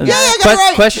 Yeah? You got it. I got it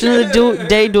right. Question of the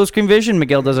day, Dual Screen Vision.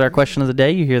 Miguel does our question of the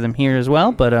day. You hear them here as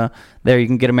well, but there you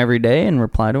can get them every day and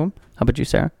reply to them. How about you,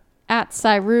 Sarah? At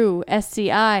Cyru,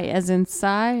 SCI, as in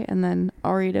Cy, and then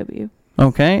REW.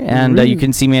 Okay, and you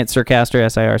can see me at Sircastor,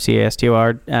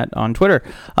 SIRCASTOR, on Twitter.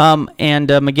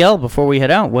 And Miguel, before we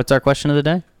head out, what's our question of the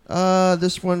day?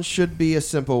 This one should be a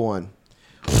simple one.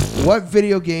 What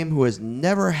video game who has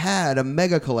never had a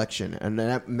mega collection, and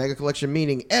that mega collection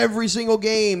meaning every single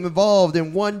game involved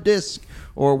in one disc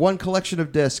or one collection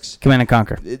of discs, Command and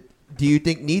Conquer. do you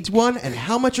think needs one, and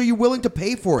how much are you willing to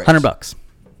pay for it? $100.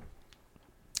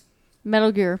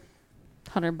 Metal Gear,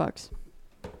 $100.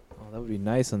 Oh, that would be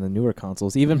nice on the newer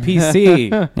consoles, even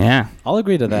PC. Yeah. I'll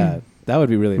agree to that. That would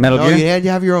be really Metal No, Gear? you had to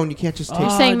have your own. You can't just take. You're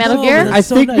saying Metal Gear? that's I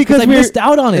so think nice, because I we're- missed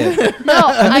out on it. No,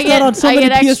 I missed out on so I many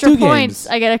get extra PS2 points. games.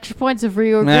 I get extra points if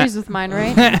Rio Nah. agrees with mine,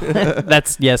 right?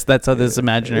 That's how this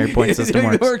imaginary point system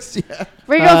It works. yeah.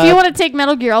 Rio, if you want to take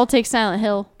Metal Gear, I'll take Silent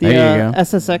Hill. The There you go.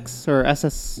 SSX or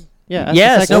SS. Yeah,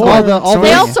 Yes, SSX. no all the, all So They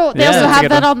yeah. also Yeah, that's a have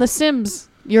good that one. on The Sims.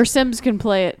 Your Sims can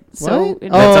play it. So What?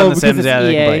 it- That's on The because Sims, it's yeah,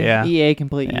 they can EA. play, yeah. EA can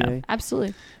play Yeah. EA.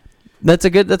 absolutely. That's a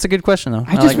good question, though.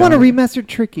 I just like want that to one. remaster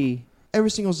Tricky. Every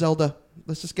single Zelda.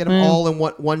 Let's just get them Yeah. all in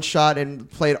one shot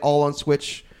and play it all on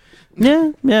Switch.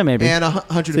 Yeah, maybe. And So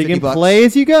 150 you can bucks. play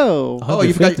as you go. Oh,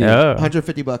 you forgot 150. Oh.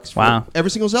 150 bucks. For Wow. every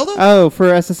single Zelda. Oh,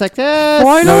 for SSX.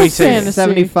 Final No, he said Fantasy.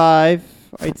 75.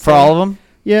 I'd For say. all of them?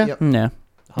 Yeah. Yep. No.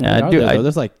 How Yeah, many I are do- there, I- though?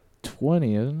 There's like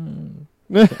 20, isn't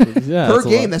it? Yeah, Per that's a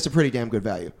game, lot. that's a pretty damn good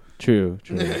value. True.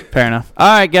 Fair enough. All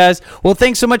right, guys. Well,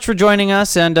 thanks so much for joining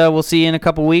us, and we'll see you in a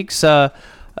couple weeks.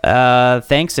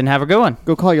 Thanks, and have a good one.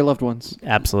 Go call your loved ones.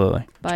 Absolutely.